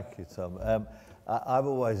 Yeah, thank you, Tom. I've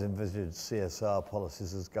always envisaged CSR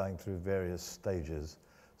policies as going through various stages.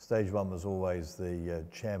 Stage 1 was always the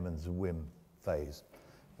chairman's whim phase,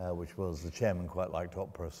 which was the chairman quite liked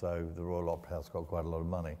opera, so the Royal Opera House got quite a lot of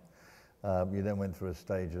money. You then went through a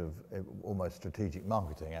stage of almost strategic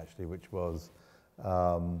marketing, actually, which was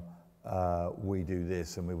we do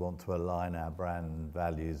this and we want to align our brand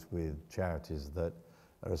values with charities that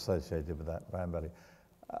are associated with that brand value.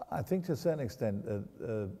 I think to a certain extent,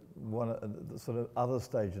 the sort of other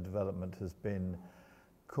stage of development has been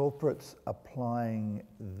corporates applying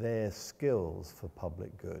their skills for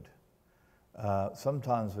public good.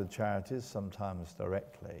 Sometimes with charities, sometimes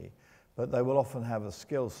directly, but they will often have a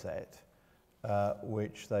skill set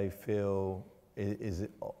which they feel is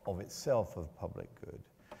of itself of public good.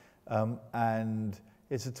 And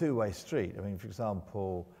it's a two-way street. I mean, for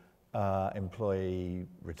example, employee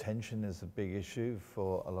retention is a big issue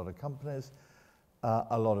for a lot of companies.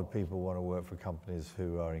 A lot of people want to work for companies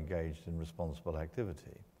who are engaged in responsible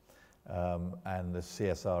activity. And the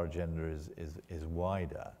CSR agenda is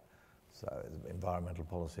wider. So environmental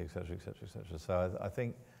policy, et cetera, et cetera, et cetera. So I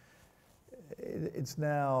think it's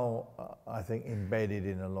now, I think, embedded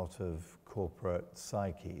in a lot of corporate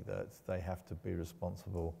psyche that they have to be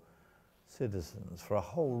responsible citizens for a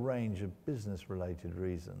whole range of business-related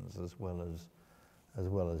reasons, as well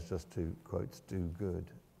as just to, quotes, do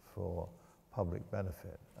good for public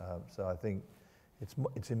benefit. So I think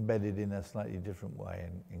it's embedded in a slightly different way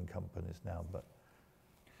in companies now. But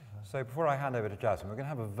so before I hand over to Jasmine, we're going to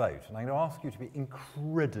have a vote, and I'm going to ask you to be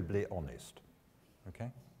incredibly honest.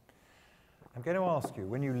 Okay? I'm going to ask you,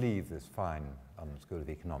 when you leave this fine London School of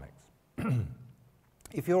Economics,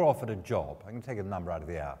 if you're offered a job, I can take a number out of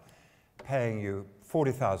the air, paying you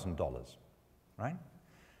 $40,000, right?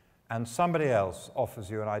 And somebody else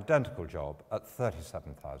offers you an identical job at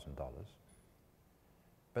 $37,000,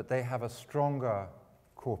 but they have a stronger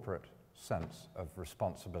corporate sense of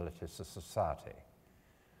responsibility to society,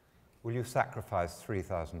 will you sacrifice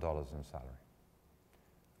 $3,000 in salary?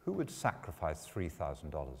 Who would sacrifice $3,000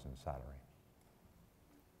 in salary?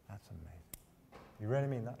 That's amazing. You really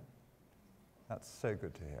mean that? That's so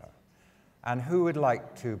good to hear. And who would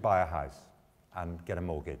like to buy a house and get a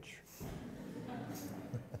mortgage?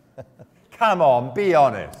 Come on, be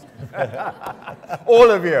honest. All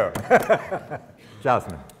of you.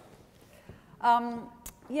 Jasmine.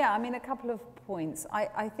 Yeah, I mean, a couple of points.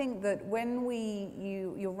 I think that when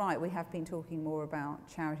you're right, we have been talking more about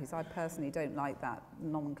charities. I personally don't like that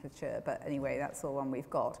nomenclature, but anyway, that's the one we've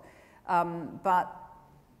got.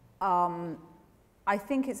 I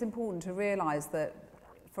think it's important to realise that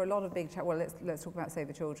for a lot of big charities, well, let's talk about Save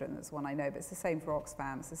the Children, that's one I know, but it's the same for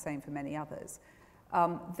Oxfam, it's the same for many others.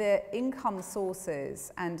 Their income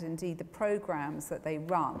sources and indeed the programmes that they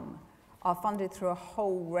run are funded through a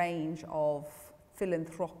whole range of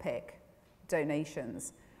philanthropic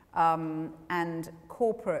donations, and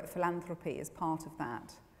corporate philanthropy is part of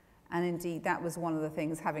that. And indeed, that was one of the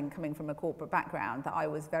things, coming from a corporate background, that I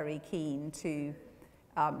was very keen to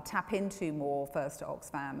tap into more, first at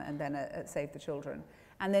Oxfam and then at Save the Children.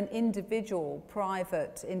 And then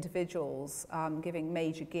private individuals giving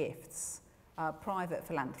major gifts, private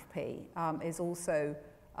philanthropy is also,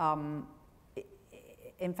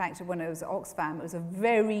 in fact, when I was at Oxfam, it was a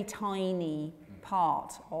very tiny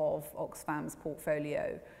part of Oxfam's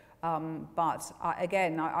portfolio. But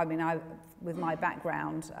with my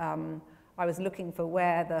background, I was looking for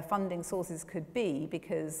where the funding sources could be,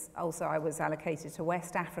 because also I was allocated to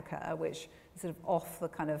West Africa, which is sort of off the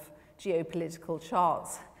kind of geopolitical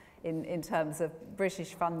charts in terms of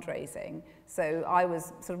British fundraising. So I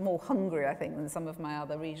was sort of more hungry, I think, than some of my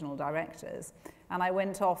other regional directors. And I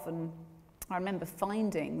went off, and I remember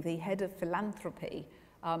finding the head of philanthropy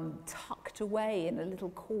tucked away in a little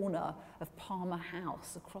corner of Palmer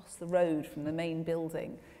House across the road from the main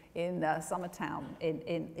building in Summertown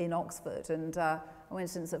in Oxford. And I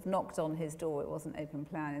went and sort of knocked on his door. It wasn't open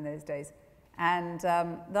plan in those days. And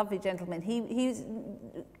lovely gentleman, he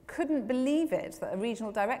couldn't believe it that a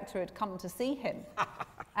regional director had come to see him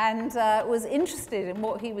and was interested in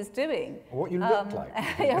what he was doing. What you looked like.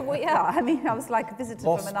 Yeah, I mean, I was like a visitor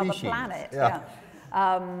from another planet. Yeah.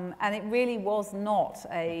 And it really was not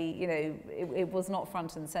it was not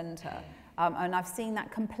front and centre. And I've seen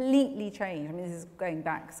that completely change. I mean, this is going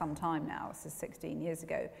back some time now. This is 16 years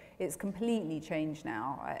ago. It's completely changed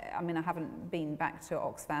now. I mean, I haven't been back to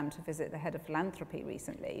Oxfam to visit the head of philanthropy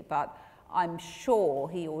recently, but I'm sure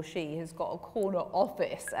he or she has got a corner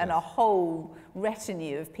office and a whole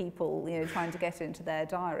retinue of people, trying to get into their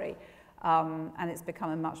diary. And it's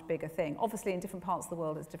become a much bigger thing. Obviously, in different parts of the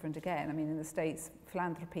world, it's different again. I mean, in the States,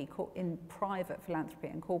 philanthropy, in private philanthropy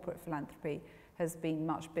and corporate philanthropy has been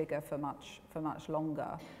much bigger for much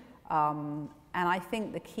longer. And I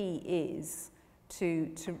think the key is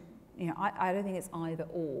to you know, I don't think it's either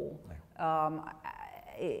or. No.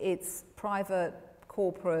 It's private,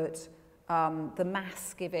 corporate, the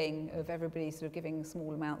mass giving of everybody sort of giving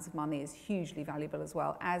small amounts of money is hugely valuable as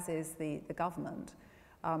well, as is the government.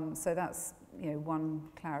 So that's, you know, one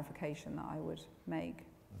clarification that I would make.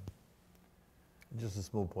 Just a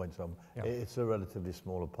small point, Tom. Yeah. It's a relatively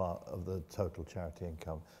smaller part of the total charity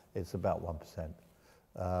income. It's about 1%.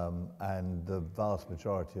 And the vast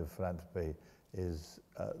majority of philanthropy is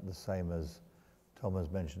the same as Tom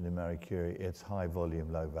has mentioned in Marie Curie. It's high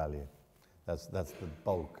volume, low value. That's the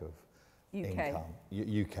bulk of income.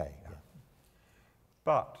 UK, yeah.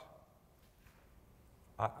 But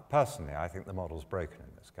personally, I think the model's broken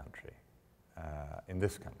in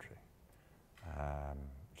this country.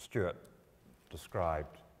 Stuart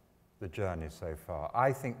described the journey so far.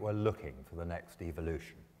 I think we're looking for the next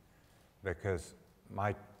evolution, because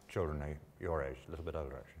my children are your age, a little bit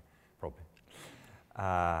older actually, probably,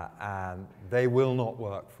 and they will not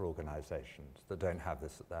work for organisations that don't have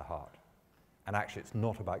this at their heart. And actually, it's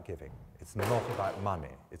not about giving. It's not about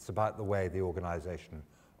money. It's about the way the organisation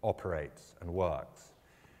operates and works.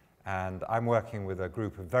 And I'm working with a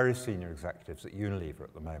group of very senior executives at Unilever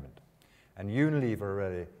at the moment. And Unilever are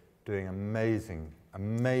really doing amazing,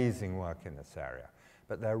 amazing work in this area.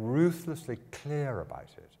 But they're ruthlessly clear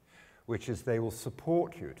about it, which is they will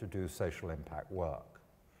support you to do social impact work.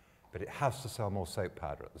 But it has to sell more soap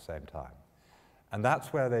powder at the same time. And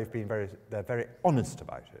that's where they've been they're very honest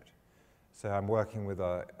about it. So I'm working with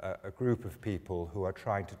a group of people who are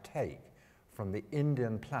trying to take from the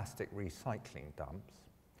Indian plastic recycling dumps,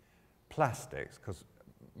 plastics, because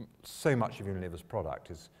so much of Unilever's product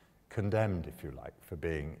is condemned, if you like, for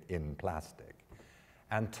being in plastic,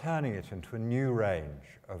 and turning it into a new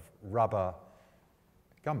range of rubber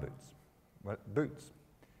gumboots, boots.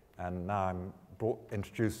 And now I'm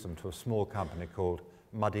introduced them to a small company called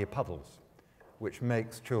Muddy Puddles, which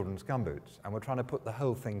makes children's gumboots. And we're trying to put the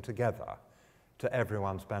whole thing together to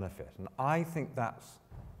everyone's benefit. And I think that's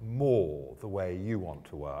more the way you want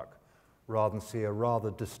to work, rather than see a rather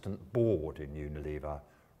distant board in Unilever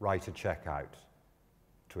write a check out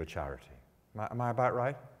to a charity. Am I about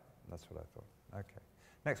right? That's what I thought. Okay.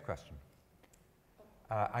 Next question.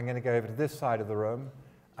 I'm going to go over to this side of the room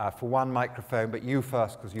for one microphone, but you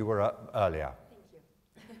first, because you were up earlier.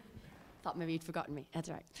 Thank you. Thought maybe you'd forgotten me. That's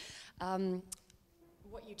right.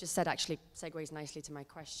 What you just said actually segues nicely to my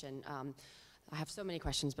question. I have so many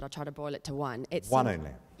questions, but I'll try to boil it to one. One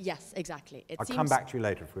only? Yes, exactly. I'll come back to you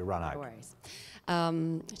later if we run out. No worries.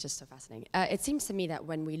 It's just so fascinating. It seems to me that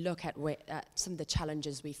when we look at some of the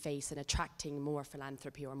challenges we face in attracting more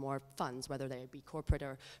philanthropy or more funds, whether they be corporate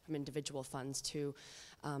or from individual funds to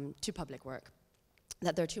public work,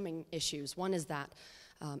 that there are two main issues. One is that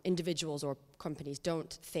individuals or companies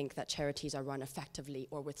don't think that charities are run effectively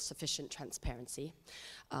or with sufficient transparency,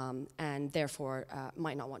 and therefore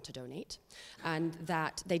might not want to donate, and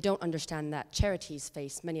that they don't understand that charities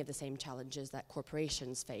face many of the same challenges that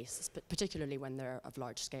corporations face, particularly when they're of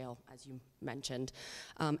large scale, as you mentioned,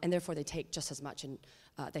 and therefore they take just as much,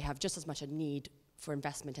 they have just as much a need for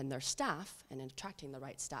investment in their staff and in attracting the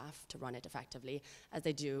right staff to run it effectively as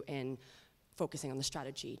they do in focusing on the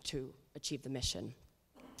strategy to achieve the mission.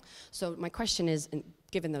 So my question is,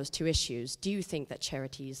 given those two issues, do you think that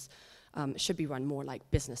charities should be run more like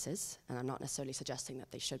businesses? And I'm not necessarily suggesting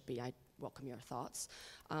that they should be. I welcome your thoughts.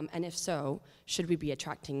 And if so, should we be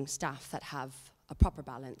attracting staff that have a proper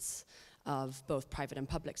balance of both private and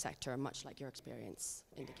public sector, much like your experience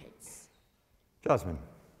indicates? Jasmine.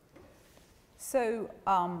 So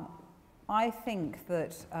I think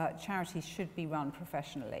that charities should be run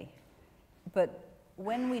professionally. But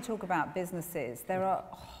when we talk about businesses, there are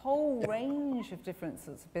a whole range of different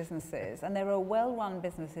sorts of businesses, and there are well-run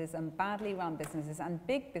businesses and badly run businesses and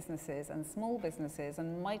big businesses and small businesses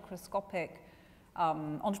and microscopic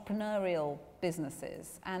entrepreneurial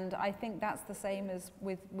businesses. And I think that's the same as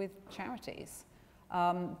with charities.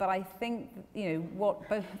 But I think, you know,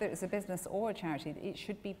 both whether it's a business or a charity, it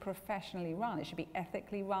should be professionally run. It should be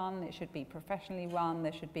ethically run. It should be professionally run.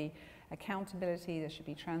 There should be accountability. There should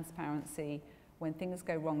be transparency. When things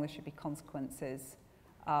go wrong, there should be consequences.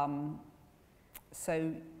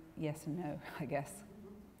 So yes and no, I guess.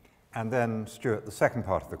 And then, Stuart, the second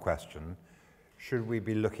part of the question, should we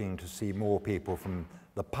be looking to see more people from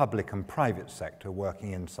the public and private sector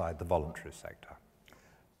working inside the voluntary sector?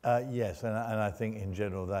 Yes, and I think in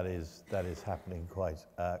general that is happening quite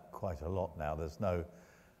a lot now. There's no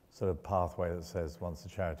sort of pathway that says once a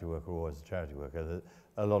charity worker, always a charity worker.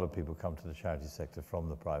 A lot of people come to the charity sector from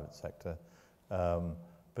the private sector,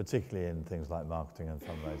 particularly in things like marketing and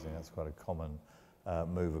fundraising. That's quite a common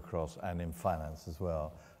move across, and in finance as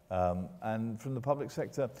well. And from the public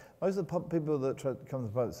sector, most of the people that come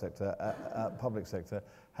to the public sector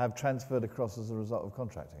have transferred across as a result of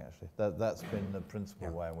contracting, actually. That's been the principal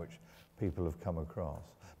way in which people have come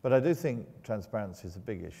across. But I do think transparency is a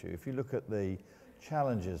big issue. If you look at the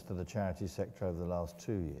challenges to the charity sector over the last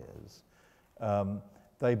 2 years,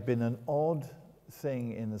 they've been an odd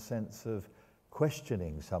thing in the sense of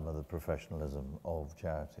questioning some of the professionalism of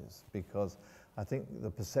charities, because I think the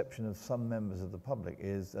perception of some members of the public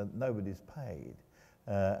is that nobody's paid,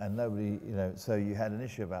 and nobody, so you had an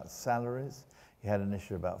issue about salaries, you had an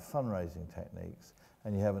issue about fundraising techniques,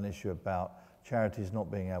 and you have an issue about charities not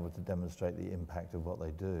being able to demonstrate the impact of what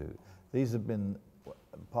they do. These have been,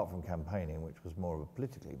 apart from campaigning, which was more of a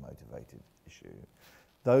politically motivated issue,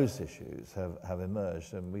 those issues have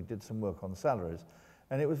emerged, and we did some work on salaries.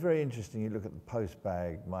 And it was very interesting. You look at the post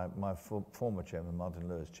bag, my former chairman, Martin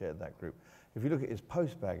Lewis, chaired that group. If you look at his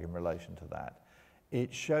post bag in relation to that,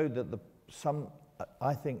 it showed that some,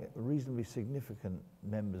 I think, reasonably significant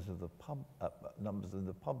members of the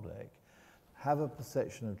public have a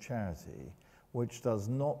perception of charity which does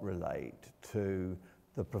not relate to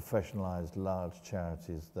the professionalised large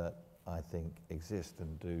charities that I think exist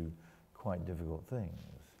and do quite difficult things.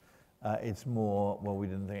 It's more, well, we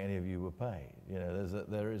didn't think any of you were paid.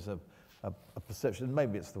 There is a perception,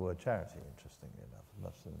 maybe it's the word charity, interestingly enough, as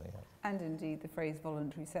much as anything else. And indeed the phrase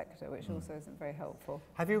voluntary sector, which also isn't very helpful.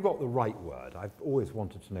 Have you got the right word? I've always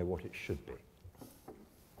wanted to know what it should be.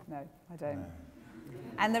 No, I don't. No.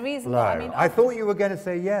 And the reason, I thought you were going to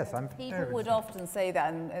say yes. People would often say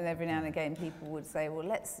that, and every now and again people would say, well,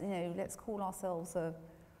 let's call ourselves a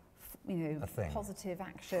positive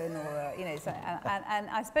action, or and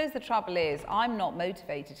I suppose the trouble is I'm not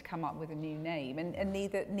motivated to come up with a new name, and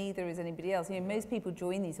neither is anybody else. Most people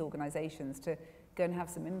join these organisations to go and have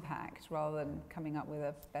some impact rather than coming up with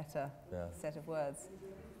a better set of words.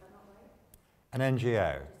 An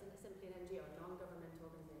NGO. Simply an NGO, a non-governmental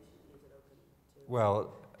organisation. Leaves it open to. Well,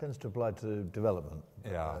 it tends to apply to development.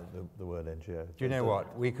 Yeah. The word NGO. Do you know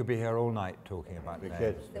what? We could be here all night talking about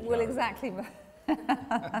names. Well, exactly.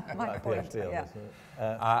 My point. Yeah.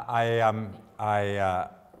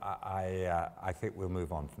 I think we'll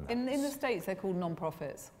move on from that. In the States, they're called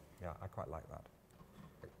non-profits. Yeah, I quite like that.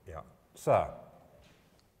 Yeah. Sir.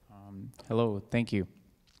 Hello, thank you.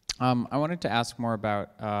 I wanted to ask more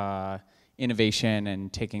about innovation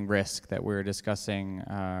and taking risk that we were discussing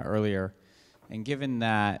earlier. And given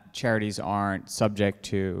that charities aren't subject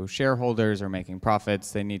to shareholders or making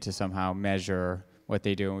profits, they need to somehow measure what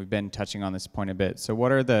they do, and we've been touching on this point a bit. So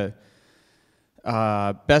what are the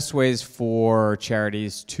best ways for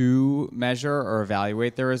charities to measure or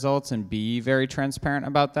evaluate their results and be very transparent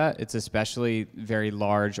about that? It's especially very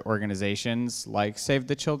large organizations like Save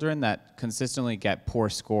the Children that consistently get poor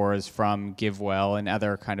scores from GiveWell and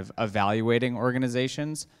other kind of evaluating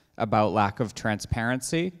organizations about lack of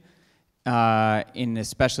transparency, in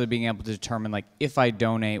especially being able to determine, like, if I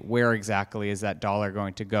donate, where exactly is that dollar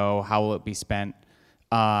going to go, how will it be spent,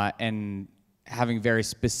 and having very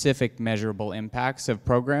specific measurable impacts of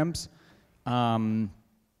programs. And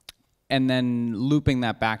then looping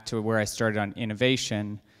that back to where I started on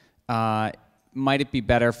innovation, might it be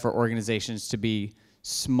better for organizations to be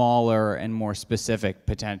smaller and more specific,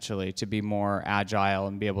 potentially, to be more agile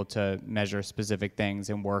and be able to measure specific things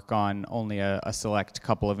and work on only a select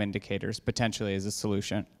couple of indicators, potentially, as a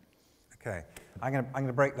solution? Okay, I'm going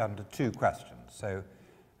to break that into two questions. So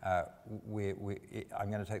I'm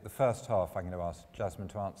going to take the first half. I'm going to ask Jasmine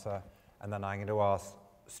to answer, and then I'm going to ask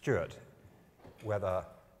Stuart whether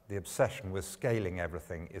the obsession with scaling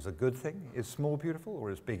everything is a good thing, is small beautiful, or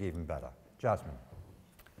is big even better. Jasmine.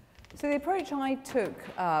 So the approach I took,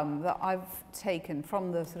 that I've taken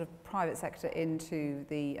from the sort of private sector into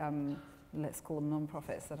the, let's call them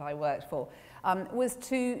non-profits that I worked for, was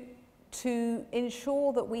to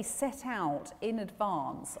ensure that we set out in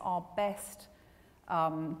advance our best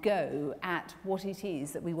go at what it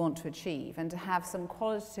is that we want to achieve, and to have some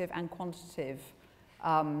qualitative and quantitative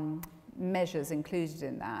measures included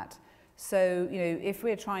in that. So, if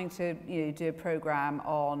we're trying to, do a program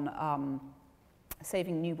on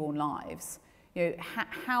saving newborn lives,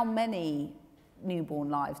 how many newborn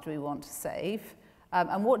lives do we want to save?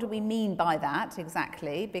 And what do we mean by that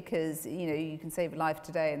exactly? Because, you know, you can save a life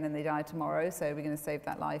today and then they die tomorrow, so we're going to save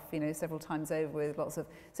that life, you know, several times over with lots of...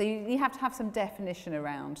 So you have to have some definition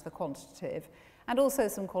around the quantitative and also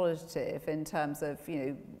some qualitative in terms of,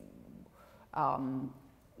 you know,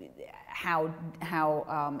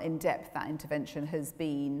 how in-depth that intervention has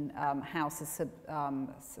been, how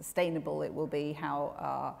sustainable it will be,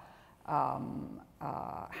 how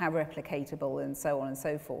replicatable, and so on and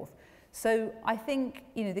so forth. So I think,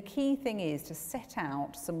 you know, the key thing is to set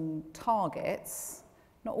out some targets,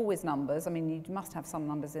 not always numbers, I mean, you must have some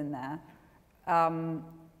numbers in there,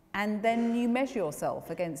 and then you measure yourself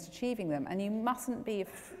against achieving them, and you mustn't be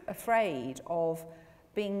afraid of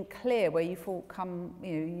being clear where you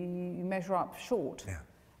you measure up short. Yeah.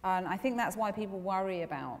 And I think that's why people worry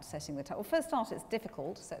about setting the target. Well, for start, it's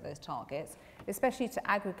difficult to set those targets, especially to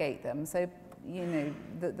aggregate them. So, you know,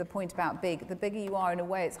 the point about big, the bigger you are, in a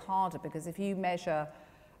way, it's harder, because if you measure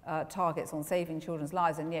targets on saving children's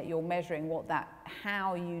lives, and yet you're measuring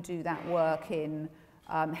how you do that work in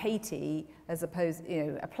Haiti, as opposed, you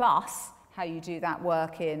know, a plus how you do that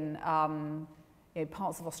work in you know,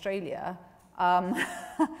 parts of Australia.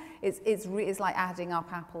 It's like adding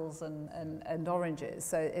up apples and oranges,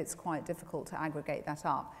 so it's quite difficult to aggregate that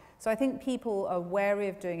up. So I think people are wary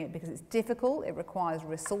of doing it because it's difficult, it requires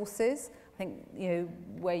resources. I think, you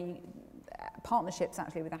know, partnerships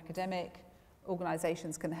actually with academic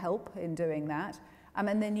organisations can help in doing that.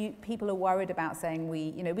 And then people are worried about saying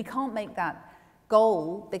we can't make that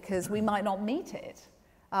goal because we might not meet it.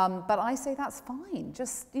 But I say that's fine.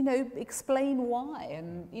 Just, you know, explain why,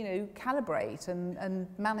 and, you know, calibrate and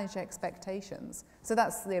manage expectations. So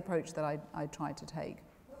that's the approach that I try to take.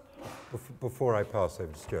 Before I pass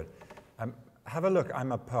over to Stuart, have a look.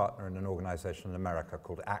 I'm a partner in an organisation in America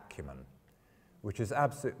called Acumen, which is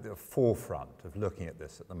absolutely the forefront of looking at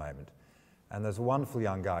this at the moment. And there's a wonderful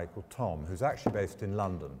young guy called Tom, who's actually based in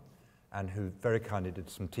London, and who very kindly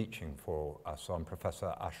did some teaching for us on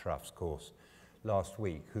Professor Ashraf's course last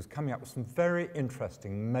week, who's coming up with some very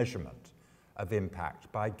interesting measurement of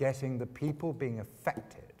impact by getting the people being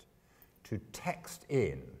affected to text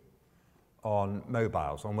in on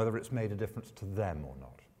mobiles on whether it's made a difference to them or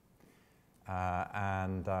not.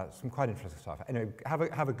 And some quite interesting stuff. Anyway, have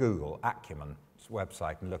a Google, Acumen's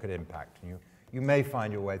website, and look at impact. And you may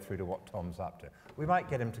find your way through to what Tom's up to. We might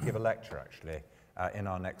get him to give a lecture, actually, in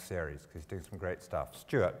our next series, because he's doing some great stuff.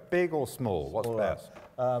 Stuart, big or small? What's best?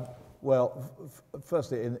 Well,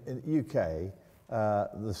 firstly, in the UK,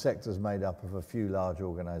 the sector's made up of a few large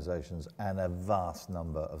organisations and a vast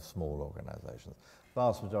number of small organisations.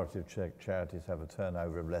 Vast majority of charities have a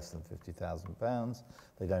turnover of less than £50,000.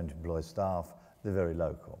 They don't employ staff. They're very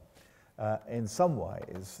local. In some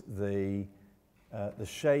ways, the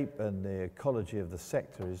shape and the ecology of the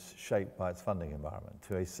sector is shaped by its funding environment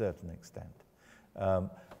to a certain extent.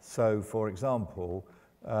 So, for example,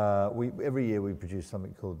 every year we produce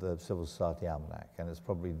something called the Civil Society Almanac, and it's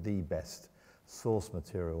probably the best source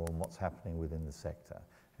material on what's happening within the sector.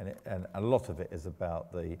 And a lot of it is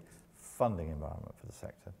about the funding environment for the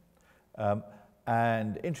sector.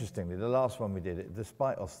 And interestingly, the last one we did,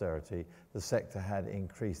 despite austerity, the sector had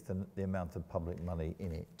increased the amount of public money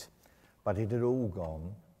in it. But it had all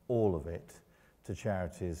gone, all of it, to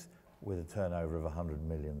charities with a turnover of 100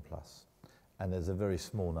 million plus. And there's a very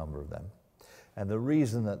small number of them. And the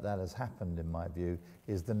reason that has happened, in my view,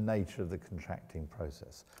 is the nature of the contracting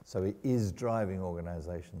process. So it is driving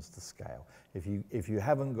organisations to scale. If you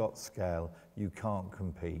haven't got scale, you can't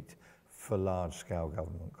compete for large-scale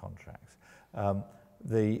government contracts.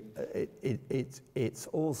 It's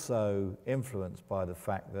also influenced by the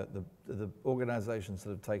fact that the organisations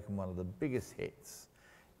that have taken one of the biggest hits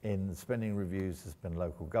in spending reviews has been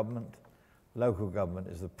local government. Local government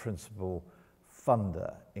is the principal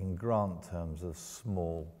funder in grant terms of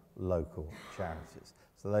small local charities.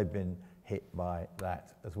 So they've been hit by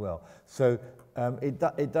that as well. So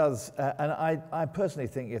it does, and I personally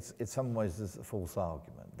think it's in some ways there's a false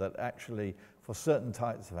argument that actually for certain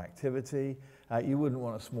types of activity, you wouldn't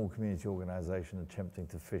want a small community organisation attempting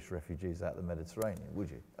to fish refugees out of the Mediterranean, would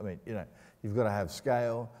you? I mean, you know, you've got to have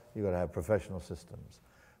scale, you've got to have professional systems.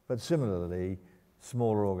 But similarly,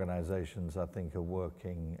 smaller organisations, I think, are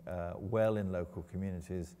working well in local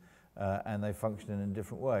communities, and they function in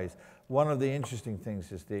different ways. One of the interesting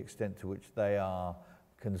things is the extent to which they are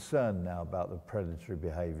concerned now about the predatory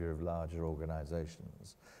behaviour of larger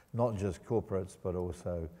organisations, not just corporates, but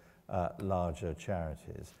also larger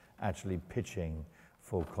charities, actually pitching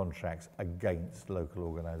for contracts against local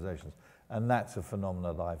organisations. And that's a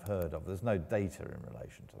phenomenon that I've heard of. There's no data in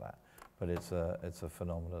relation to that, but it's a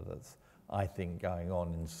phenomenon that's I think, going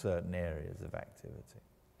on in certain areas of activity.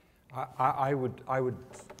 I would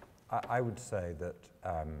say that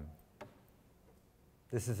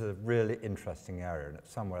this is a really interesting area, and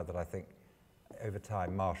it's somewhere that I think over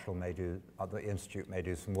time Marshall may do, the Institute may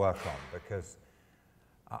do some work on, because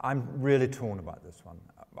I'm really torn about this one.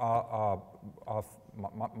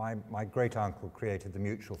 My great uncle created the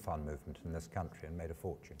mutual fund movement in this country and made a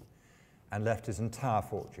fortune, and left his entire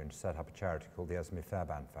fortune to set up a charity called the Esme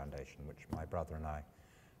Fairbairn Foundation, which my brother and I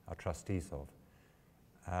are trustees of.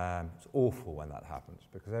 It's awful when that happens,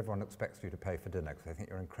 because everyone expects you to pay for dinner because they think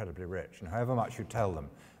you're incredibly rich, and however much you tell them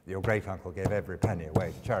that your great uncle gave every penny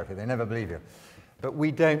away to charity, they never believe you. But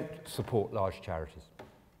we don't support large charities,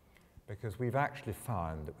 because we've actually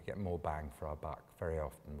found that we get more bang for our buck very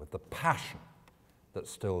often with the passion that's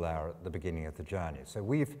still there at the beginning of the journey. So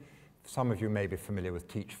some of you may be familiar with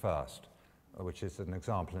Teach First, which is an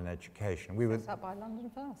example in education. Set up by London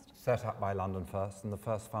First. Set up by London First, and the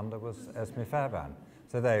first funder was Esme Fairbairn.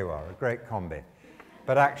 So there you are, a great combi.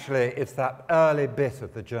 But actually, it's that early bit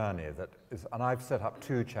of the journey that is, and I've set up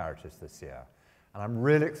 2 charities this year, and I'm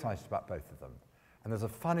really excited about both of them. And there's a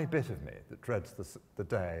funny bit of me that dreads the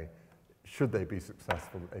day, should they be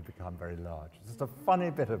successful, that they become very large. It's just a funny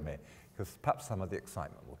bit of me, because perhaps some of the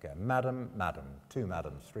excitement will go. Madam, madam, 2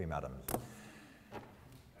 madams, 3 madams.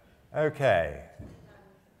 Okay.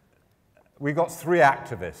 We've got 3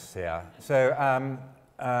 activists here. So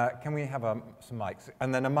can we have some mics?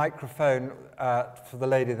 And then a microphone for the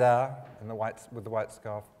lady there in the with the white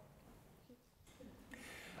scarf.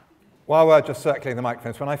 While we're just circulating the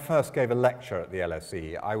microphones, when I first gave a lecture at the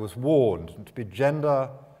LSE, I was warned to be gender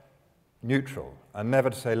neutral and never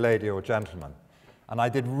to say lady or gentleman. And I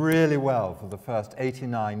did really well for the first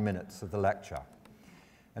 89 minutes of the lecture,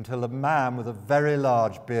 until a man with a very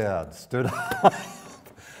large beard stood up.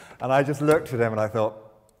 And I just looked at him and I thought,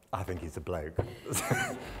 I think he's a bloke.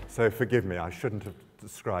 So forgive me, I shouldn't have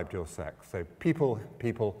described your sex. So people,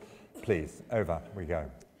 please, over we go.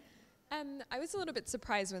 I was a little bit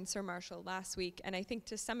surprised when Sir Marshall last week, and I think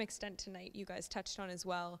to some extent tonight you guys touched on as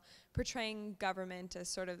well, portraying government as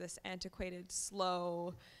sort of this antiquated,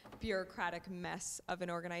 slow, bureaucratic mess of an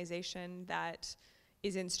organization that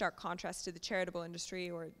is in stark contrast to the charitable industry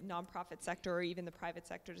or nonprofit sector, or even the private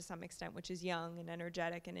sector to some extent, which is young and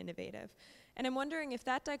energetic and innovative. And I'm wondering if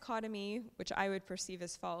that dichotomy, which I would perceive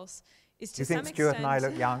as false, is to some extent... Do you think Stuart and I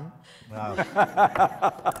look young? No.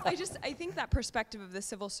 I think that perspective of the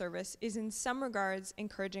civil service is in some regards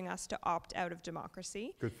encouraging us to opt out of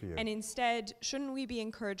democracy. Good for you. And instead, shouldn't we be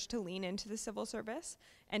encouraged to lean into the civil service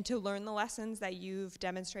and to learn the lessons that you've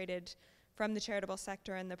demonstrated from the charitable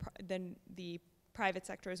sector and the private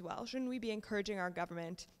sector as well? Shouldn't we be encouraging our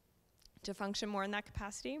government to function more in that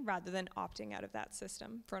capacity rather than opting out of that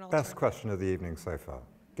system for an alternative? Best question of the evening so far.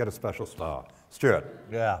 Get a special star. Stuart.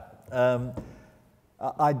 Yeah.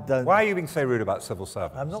 I don't... Why are you being so rude about civil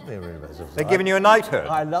servants? I'm not being rude about civil servants. They're giving you a knighthood.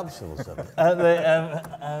 I love civil servants.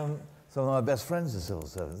 Some of my best friends are civil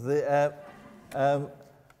servants.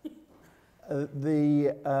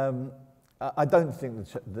 I don't think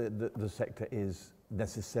the sector is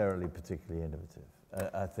necessarily particularly innovative.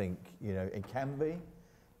 I think, it can be,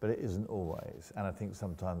 but it isn't always. And I think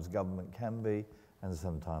sometimes government can be, and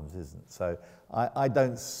sometimes isn't. So I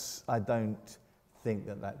don't think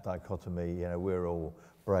that dichotomy, we're all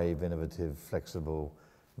brave, innovative, flexible,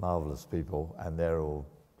 marvelous people, and they're all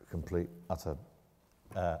complete, utter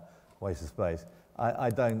waste of space. I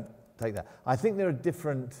don't take that. I think there's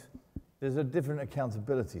a different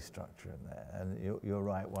accountability structure in there, and you're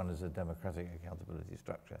right, one is a democratic accountability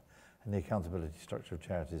structure, and the accountability structure of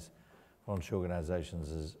charities, voluntary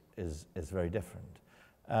organisations is very different.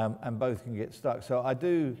 And both can get stuck. So I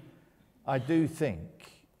do think,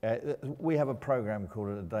 we have a programme called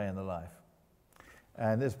A Day in the Life,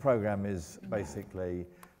 and this programme is basically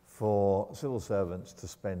for civil servants to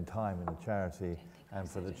spend time in the charity and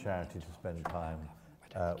for the charity to spend time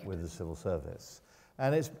with the civil service.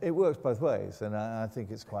 And it works both ways, and I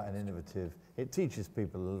think it's quite an innovative, it teaches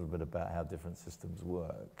people a little bit about how different systems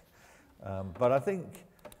work. But I think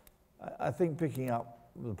picking up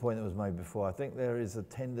the point that was made before, I think there is a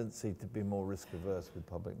tendency to be more risk averse with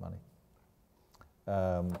public money.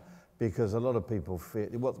 Because a lot of people fear,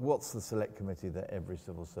 what's the select committee that every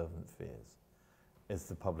civil servant fears? It's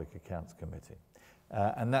the Public Accounts Committee.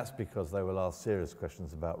 And that's because they will ask serious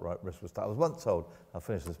questions about risk. I was once told, I'll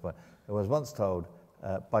finish this point, I was once told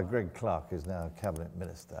by Greg Clark, who's now a cabinet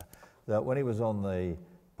minister, that when he was on the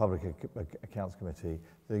Public Accounts Committee,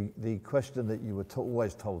 the question that you were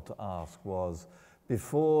always told to ask was,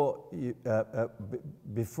 before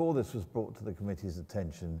this was brought to the committee's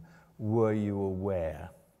attention, were you aware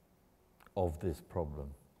of this problem?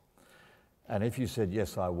 And if you said,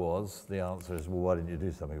 yes, I was, the answer is, well, why didn't you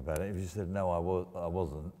do something about it? If you said, no, I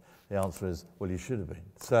wasn't, the answer is, well, you should have been.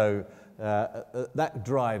 So that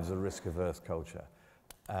drives a risk-averse culture.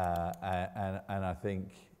 And I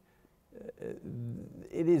think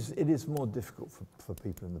it is more difficult for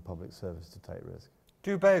people in the public service to take risk.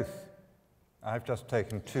 Do both. I've just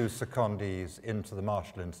taken 2 secondees into the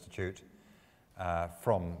Marshall Institute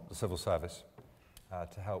from the civil service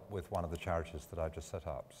to help with one of the charities that I just set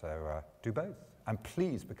up. So do both, and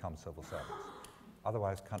please become civil servants.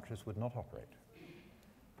 Otherwise, countries would not operate.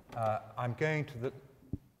 I'm going to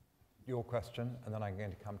your question, and then I'm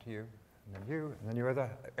going to come to you, and then you, and then you other.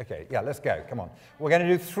 Okay, yeah, let's go. Come on. We're going to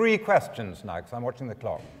do 3 questions now, because I'm watching the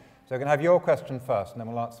clock. So we're going to have your question first, and then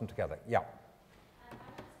we'll answer them together. Yeah.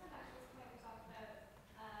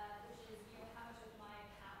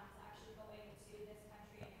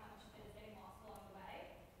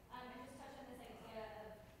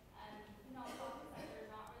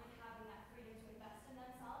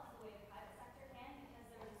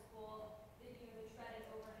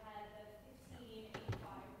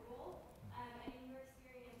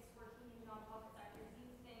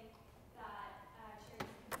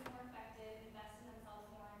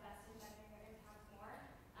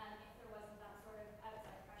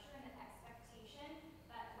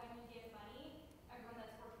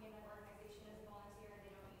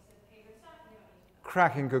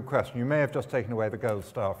 Cracking good question. You may have just taken away the gold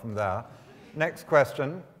star from there. Next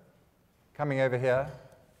question, coming over here.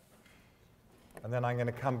 And then I'm going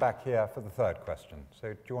to come back here for the 3rd question.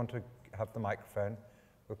 So do you want to have the microphone?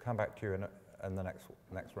 We'll come back to you in the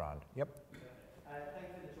next round. Yep. Thank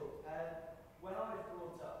you for the talk. When I was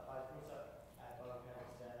brought up by my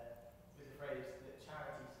parents with the phrase that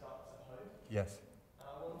charity starts at home. Yes. And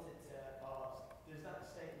I wanted to ask, does that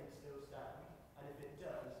statement still stand? And if it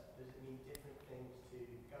does it mean different things to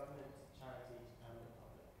government, charities, and the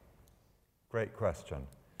public? Great question.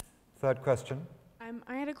 3rd question.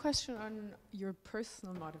 I had a question on your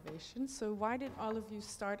personal motivation. So why did all of you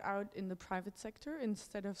start out in the private sector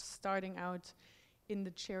instead of starting out in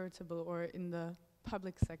the charitable or in the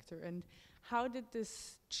public sector? And how did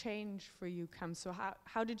this change for you come? So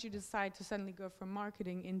how did you decide to suddenly go from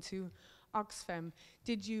marketing into Oxfam?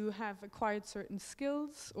 Did you have acquired certain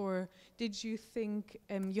skills, or did you think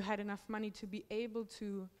you had enough money to be able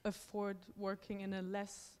to afford working in a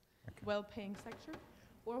less well-paying sector?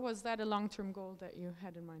 Or was that a long-term goal that you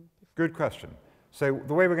had in mind before? Good question. So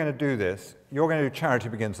the way we're going to do this, you're going to do Charity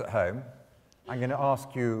Begins at Home. I'm going to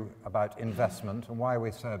ask you about investment and why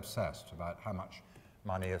we're so obsessed about how much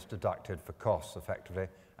money is deducted for costs effectively,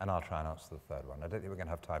 and I'll try and answer the 3rd one. I don't think we're going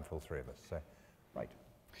to have time for all 3 of us. So, right.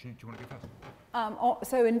 Do you want to go first?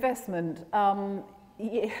 So investment,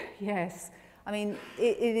 yes. I mean,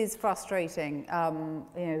 it is frustrating.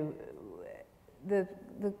 You know,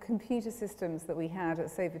 the computer systems that we had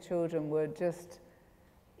at Save the Children were just,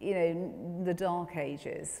 you know, the dark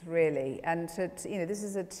ages, really. And you know, this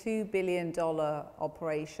is a $2 billion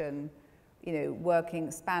operation, you know,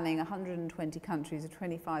 spanning 120 countries of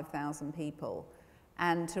 25,000 people.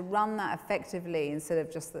 And to run that effectively, instead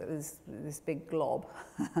of just this big glob,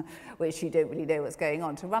 which you don't really know what's going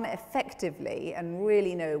on, to run it effectively and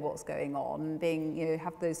really know what's going on, being, you know,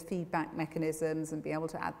 have those feedback mechanisms and be able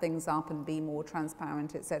to add things up and be more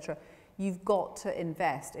transparent, etc. You've got to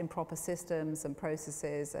invest in proper systems and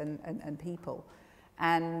processes and people.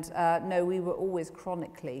 And no, we were always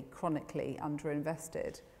chronically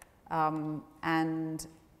underinvested. And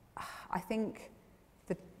I think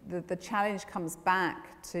the challenge comes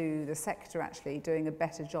back to the sector actually doing a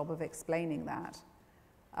better job of explaining that.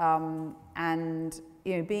 And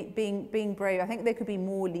you know, being brave, I think there could be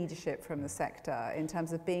more leadership from the sector in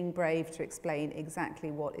terms of being brave to explain exactly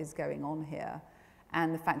what is going on here,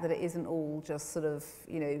 and the fact that it isn't all just sort of,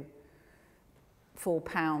 you know,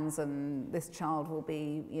 £4 and this child will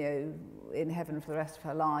be, you know, in heaven for the rest of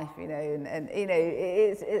her life, you know, and you know,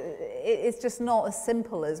 it's just not as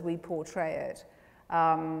simple as we portray it.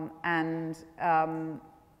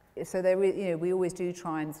 So there, you know, we always do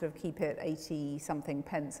try and sort of keep it 80-something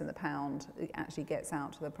pence in the pound. It actually gets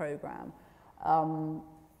out to the programme,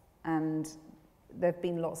 and there have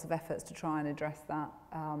been lots of efforts to try and address that,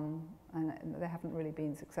 and they haven't really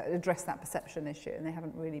been address that perception issue, and they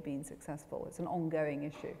haven't really been successful. It's an ongoing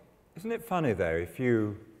issue. Isn't it funny though, if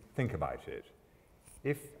you think about it,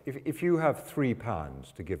 if you have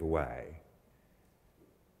 £3 to give away,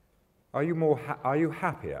 are you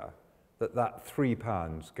happier that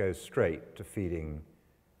 £3 goes straight to feeding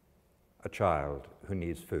a child who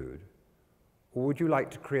needs food? Or would you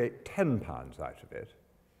like to create £10 out of it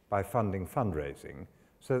by funding fundraising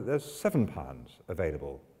So there's £7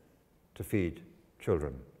 available to feed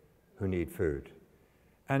children who need food.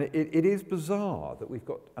 And it is bizarre that we've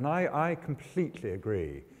got, and I completely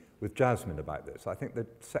agree with Jasmine about this. I think the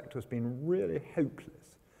sector has been really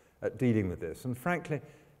hopeless at dealing with this, and frankly,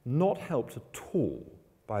 not helped at all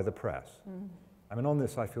by the press. I mean, on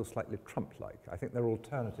this I feel slightly Trump-like. I think there are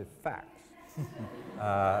alternative facts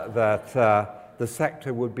that the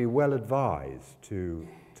sector would be well advised to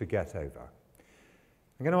get over.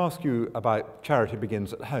 I'm going to ask you about charity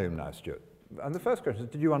begins at home now, Stuart. And the first question is,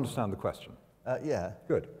 did you understand the question? Yeah.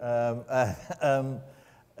 Good.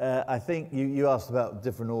 I think you asked about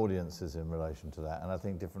different audiences in relation to that, and I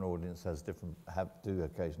think different audiences do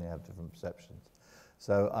occasionally have different perceptions.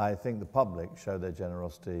 So I think the public show their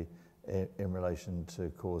generosity in relation to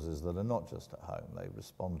causes that are not just at home. They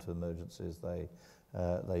respond to emergencies.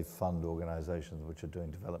 They fund organisations which are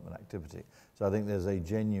doing development activity. So I think there's a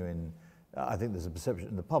genuine, I think there's a perception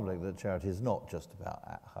in the public that charity is not just about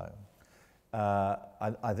at home.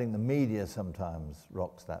 I think the media sometimes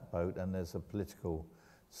rocks that boat, and there's a political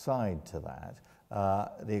side to that.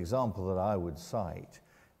 The example that I would cite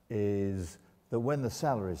is that when the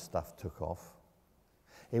salaries stuff took off,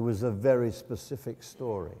 it was a very specific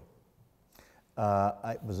story.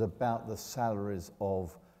 It was about the salaries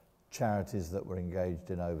of charities that were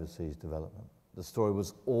engaged in overseas development. The story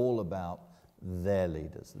was all about their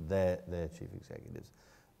leaders, their chief executives,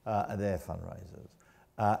 their fundraisers.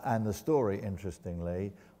 And the story,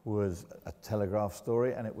 interestingly, was a Telegraph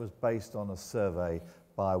story, and it was based on a survey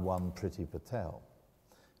by one Priti Patel,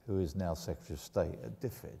 who is now Secretary of State at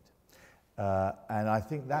DFID. And I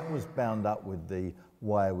think that was bound up with the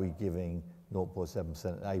why are we giving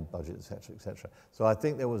 0.7% aid budget, etc., etc. So I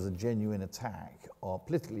think there was a genuine attack, or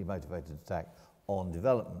politically motivated attack, on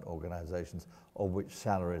development organisations, of which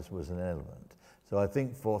salaries was an element. So I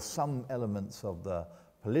think for some elements of the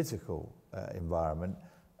political environment,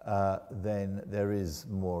 then there is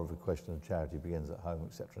more of a question of charity begins at home,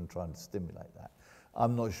 etc., and trying to stimulate that.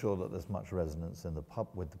 I'm not sure that there's much resonance in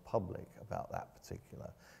with the public about that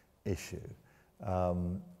particular issue.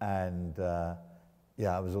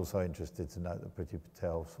 Yeah, I was also interested to note that Priti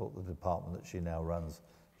Patel thought the department that she now runs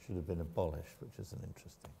should have been abolished, which is an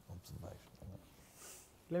interesting observation.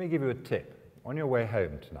 Let me give you a tip. On your way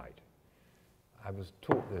home tonight, I was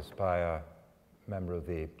taught this by a member of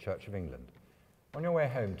the Church of England. On your way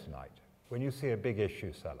home tonight, when you see a big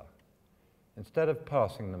issue seller, instead of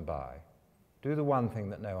passing them by, do the one thing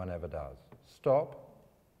that no one ever does. Stop,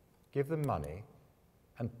 give them money,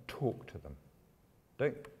 and talk to them.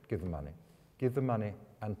 Don't give them money. Give them money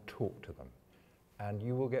and talk to them. And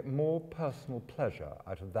you will get more personal pleasure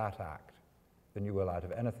out of that act than you will out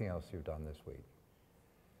of anything else you've done this week.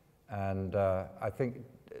 And I think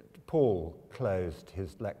Paul closed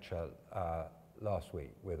his lecture last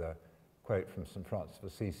week with a quote from St. Francis of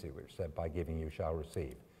Assisi, which said, "By giving you shall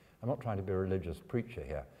receive." I'm not trying to be a religious preacher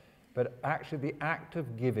here, but actually the act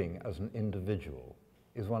of giving as an individual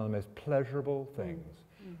is one of the most pleasurable things.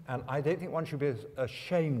 And I don't think one should be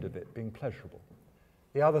ashamed of it being pleasurable.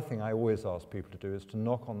 The other thing I always ask people to do is to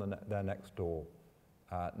knock on their next door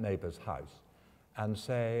neighbour's house and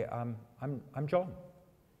say, I'm John.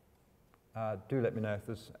 Do let me know if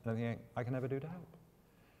there's anything I can ever do to help.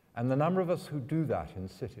 And the number of us who do that in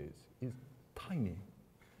cities is tiny.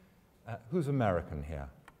 Who's American here?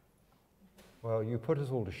 Well, you put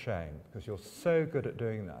us all to shame because you're so good at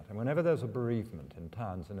doing that. And whenever there's a bereavement in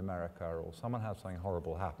towns in America or someone has something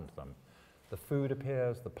horrible happen to them, the food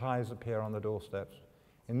appears, the pies appear on the doorsteps.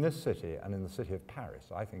 In this city and in the city of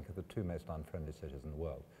Paris, I think are the two most unfriendly cities in the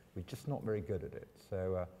world. We're just not very good at it.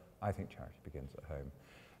 So I think charity begins at home.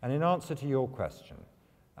 And in answer to your question,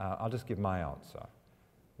 I'll just give my answer,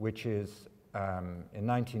 which is in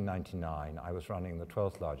 1999, I was running the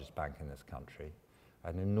 12th largest bank in this country. I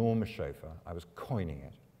had an enormous chauffeur. I was coining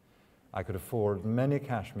it. I could afford as many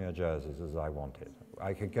cashmere jerseys as I wanted.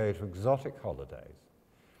 I could go to exotic holidays.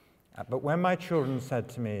 But when my children said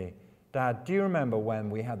to me, "Dad, do you remember when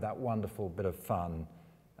we had that wonderful bit of fun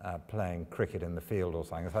playing cricket in the field or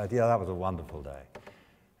something?" I said, "Yeah, that was a wonderful day."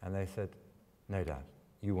 And they said, "No, Dad,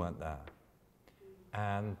 you weren't there."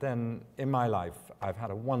 And then in my life, I've had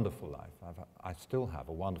a wonderful life. I still have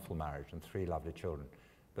a wonderful marriage and 3 lovely children.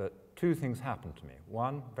 But 2 things happened to me.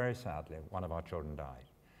 One, very sadly, one of our children died.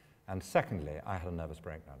 And secondly, I had a nervous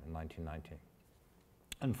breakdown in 1990.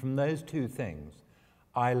 And from those 2 things,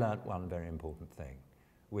 I learnt one very important thing,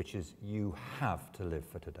 which is you have to live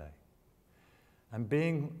for today. And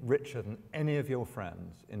being richer than any of your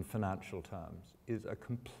friends in financial terms is a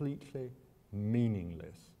completely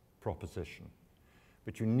meaningless proposition.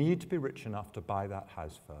 But you need to be rich enough to buy that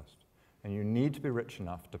house first. And you need to be rich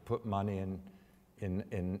enough to put money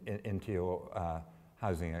into your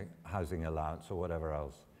housing allowance or whatever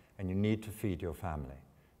else. And you need to feed your family.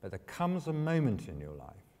 But there comes a moment in your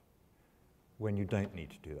life when you don't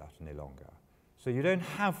need to do that any longer. So you don't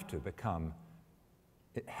have to become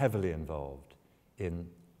heavily involved in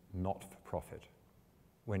not-for-profit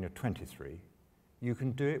when you're 23. You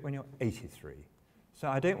can do it when you're 83. So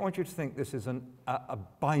I don't want you to think this is a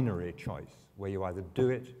binary choice where you either do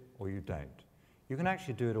it or you don't. You can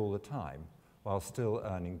actually do it all the time while still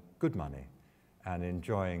earning good money and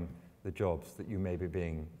enjoying the jobs that you may be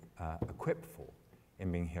being equipped for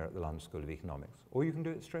in being here at the London School of Economics. Or you can do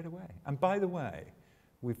it straight away. And by the way,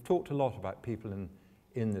 we've talked a lot about people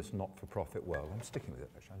in this not-for-profit world. I'm sticking with it,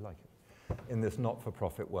 actually, I like it. In this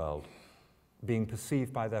not-for-profit world, being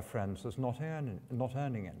perceived by their friends as not earning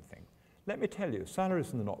anything. Let me tell you,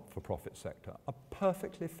 salaries in the not-for-profit sector are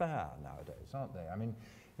perfectly fair nowadays, aren't they? I mean,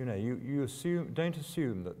 you know, you don't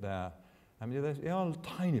assume that they're, I mean, they are a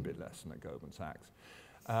tiny bit less than at Goldman Sachs.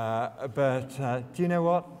 But do you know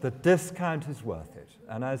what? The discount is worth it.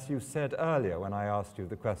 And as you said earlier when I asked you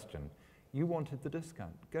the question, you wanted the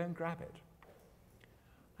discount. Go and grab it.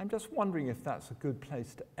 I'm just wondering if that's a good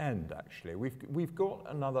place to end, actually. We've got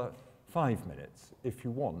another 5 minutes, if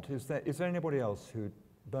you want. Is there anybody else who's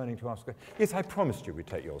burning to ask? Yes, I promised you we'd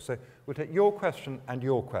take yours. So we'll take your question, and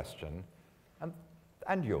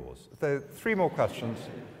yours. So 3 more questions,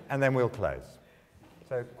 and then we'll close.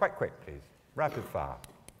 So quite quick, please. Rapid fire.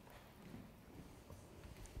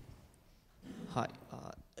 Hi.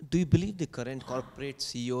 Do you believe the current corporate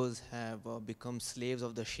CEOs have become slaves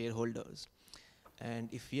of the shareholders? And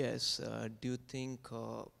if yes, do you think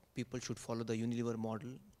people should follow the Unilever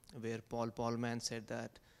model, where Paul Polman said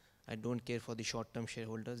that I don't care for the short-term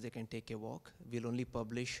shareholders, they can take a walk. We'll only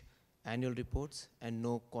publish annual reports and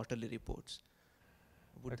no quarterly reports.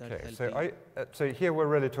 Would that help? So here we're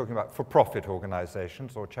really talking about for-profit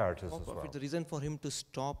organizations or charities as well. The reason for him to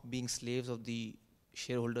stop being slaves of the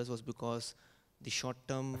shareholders was because the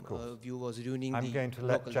short-term view was ruining I'm going to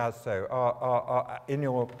let Jazz say, in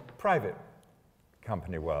your private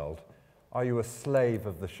company world, are you a slave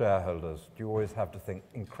of the shareholders? Do you always have to think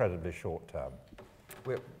incredibly short-term?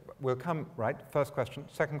 We'll come, right, first question.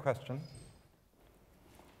 Second question.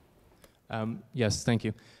 Yes, thank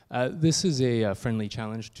you. This is a friendly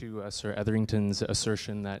challenge to Sir Etherington's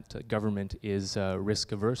assertion that government is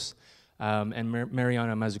risk-averse. And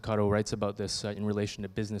Mariana Mazzucato writes about this in relation to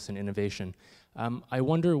business and innovation. I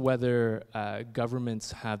wonder whether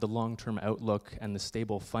governments have the long-term outlook and the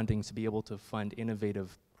stable funding to be able to fund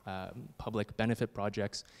innovative public benefit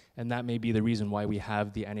projects, and that may be the reason why we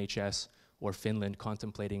have the NHS or Finland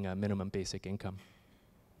contemplating a minimum basic income.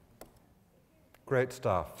 Great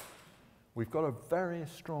stuff. We've got a very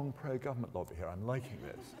strong pro-government lobby here. I'm liking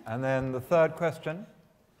this. And then the third question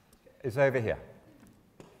is over here.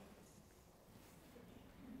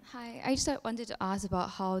 Hi, I just wanted to ask about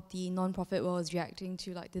how the non-profit world is reacting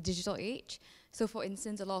to like the digital age. So for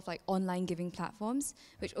instance, a lot of like online giving platforms,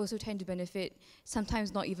 which also tend to benefit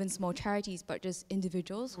sometimes not even small charities, but just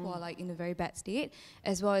individuals who are like in a very bad state,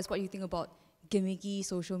 as well as what you think about gimmicky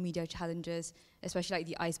social media challenges, especially like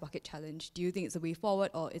the ice bucket challenge. Do you think it's a way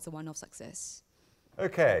forward or it's a one-off success?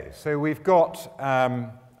 Okay, so we've got,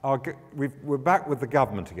 we're back with the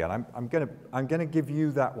government again. I'm going to give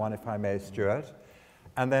you that one, if I may, Stuart.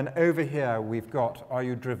 And then over here, we've got, are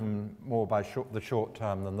you driven more by the short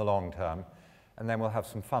term than the long term? And then we'll have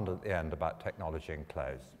some fun at the end about technology and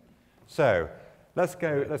close. So let's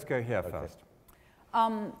go here first.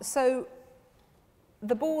 So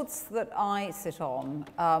the boards that I sit on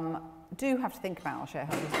do have to think about our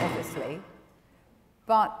shareholders, obviously,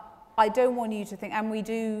 but I don't want you to think, and we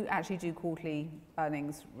do actually do quarterly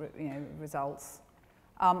earnings, results.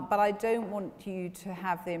 But I don't want you to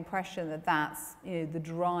have the impression that that's the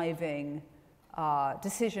driving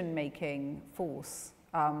decision-making force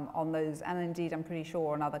on those, and indeed I'm pretty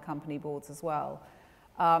sure on other company boards as well.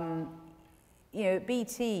 At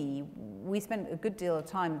BT, we spent a good deal of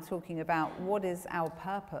time talking about what is our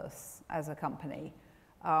purpose as a company,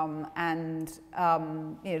 lots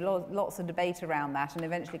of debate around that, and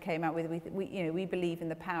eventually came out with we believe in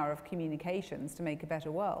the power of communications to make a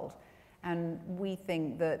better world. And we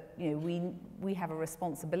think that we have a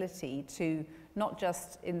responsibility to not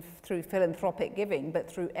just through philanthropic giving,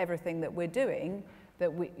 but through everything that we're doing,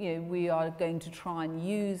 that we are going to try and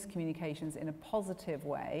use communications in a positive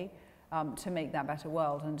way to make that better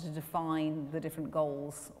world and to define the different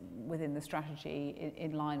goals within the strategy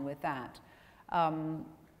in line with that. I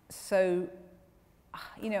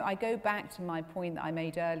go back to my point that I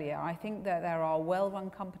made earlier. I think that there are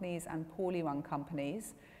well-run companies and poorly run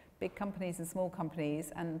companies. big companies and small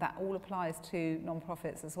companies, and that all applies to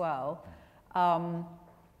non-profits as well.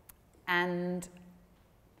 And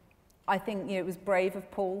I think it was brave of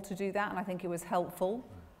Paul to do that, and I think it was helpful.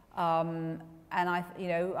 And I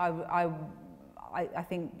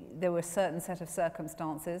think there were a certain set of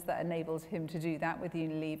circumstances that enabled him to do that with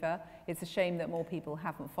Unilever. It's a shame that more people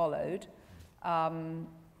haven't followed.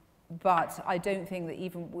 But I don't think that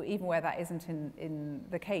even where that isn't in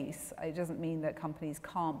the case, it doesn't mean that companies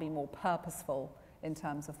can't be more purposeful in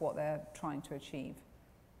terms of what they're trying to achieve.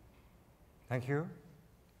 Thank you.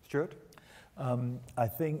 Stuart? I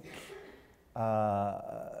think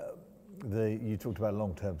you talked about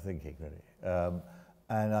long-term thinking, really.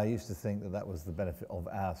 And I used to think that that was the benefit of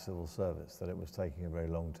our civil service, that it was taking a very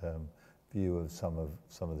long-term view of some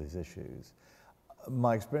of these issues.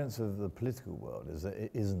 My experience of the political world is that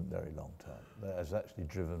it isn't very long-term. It's actually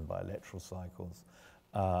driven by electoral cycles,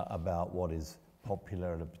 about what is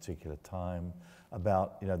popular at a particular time,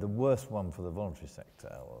 about, the worst one for the voluntary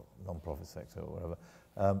sector or non-profit sector or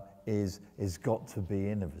whatever, is got to be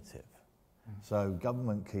innovative. So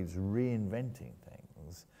government keeps reinventing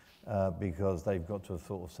things because they've got to have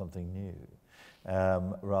thought of something new,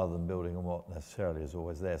 rather than building on what necessarily is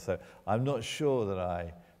always there. So I'm not sure that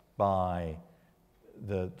I buy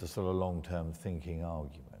the sort of long-term thinking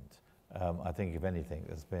argument. I think if anything,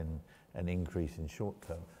 there's been an increase in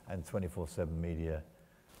short-term, and 24/7 media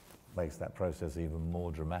makes that process even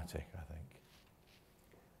more dramatic, I think.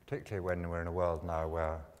 Particularly when we're in a world now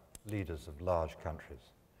where leaders of large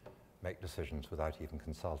countries make decisions without even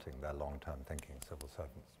consulting their long-term thinking civil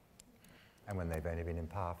servants, and when they've only been in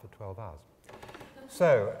power for 12 hours.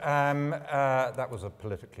 So, that was a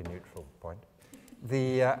politically neutral point.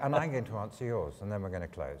 And I'm going to answer yours, and then we're going to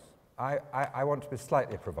close. I want to be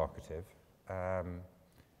slightly provocative.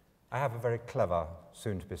 I have a very clever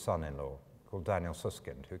soon-to-be son-in-law called Daniel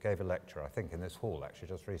Susskind, who gave a lecture, I think in this hall actually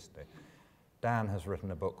just recently. Dan has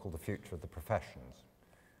written a book called The Future of the Professions,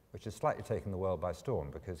 which has slightly taken the world by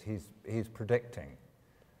storm because he's predicting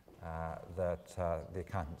that the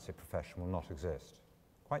accountancy profession will not exist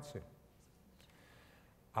quite soon.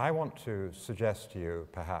 I want to suggest to you,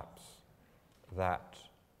 perhaps, that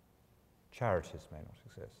charities may not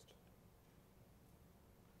exist,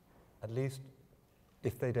 at least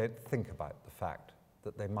if they don't think about the fact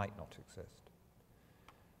that they might not exist.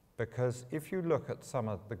 Because if you look at some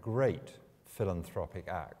of the great philanthropic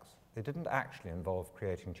acts, they didn't actually involve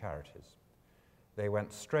creating charities. They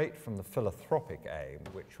went straight from the philanthropic aim,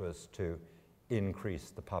 which was to increase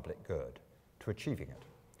the public good, to achieving it.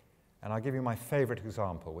 And I'll give you my favorite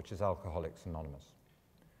example, which is Alcoholics Anonymous.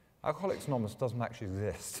 Alcoholics Anonymous doesn't actually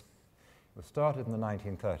exist. It was started in the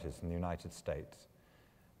 1930s in the United States,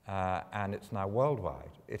 and it's now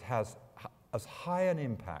worldwide. It has as high an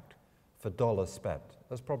impact for dollars spent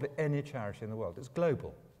as probably any charity in the world. It's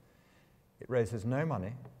global. It raises no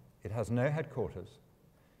money. It has no headquarters.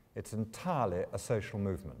 It's entirely a social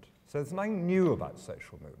movement. So there's nothing new about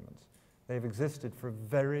social movements. They've existed for a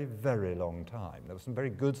very, very long time. There were some very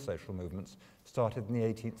good social movements started in the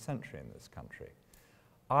 18th century in this country.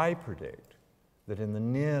 I predict that in the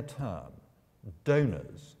near term,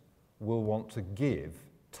 donors will want to give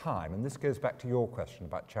time, and this goes back to your question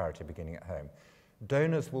about charity beginning at home.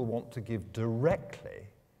 Donors will want to give directly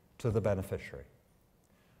to the beneficiary,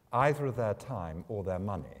 either of their time or their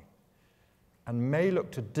money, and may look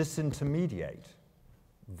to disintermediate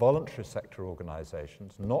voluntary sector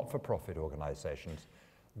organisations, not-for-profit organisations,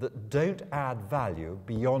 that don't add value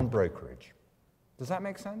beyond brokerage. Does that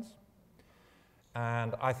make sense?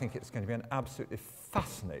 And I think it's going to be an absolutely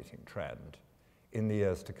fascinating trend in the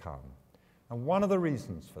years to come. And one of the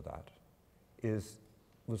reasons for that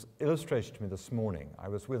was illustrated to me this morning. I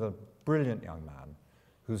was with a brilliant young man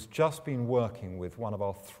who's just been working with one of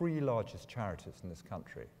our 3 largest charities in this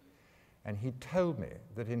country. And he told me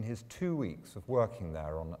that in his 2 weeks of working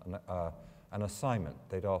there on an assignment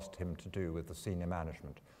they'd asked him to do with the senior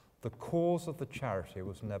management, the cause of the charity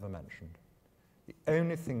was never mentioned. The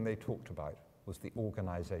only thing they talked about was the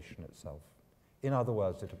organisation itself. In other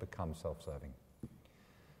words, it had become self-serving.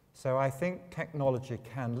 So I think technology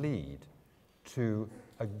can lead to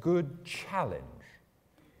a good challenge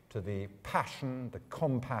to the passion, the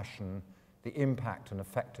compassion, the impact and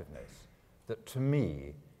effectiveness that, to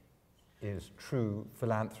me, is true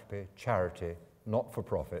philanthropy, charity,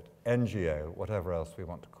 not-for-profit, NGO, whatever else we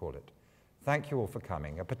want to call it. Thank you all for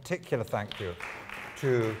coming. A particular thank you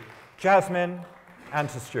to Jasmine and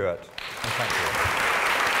to Stuart. And thank you all.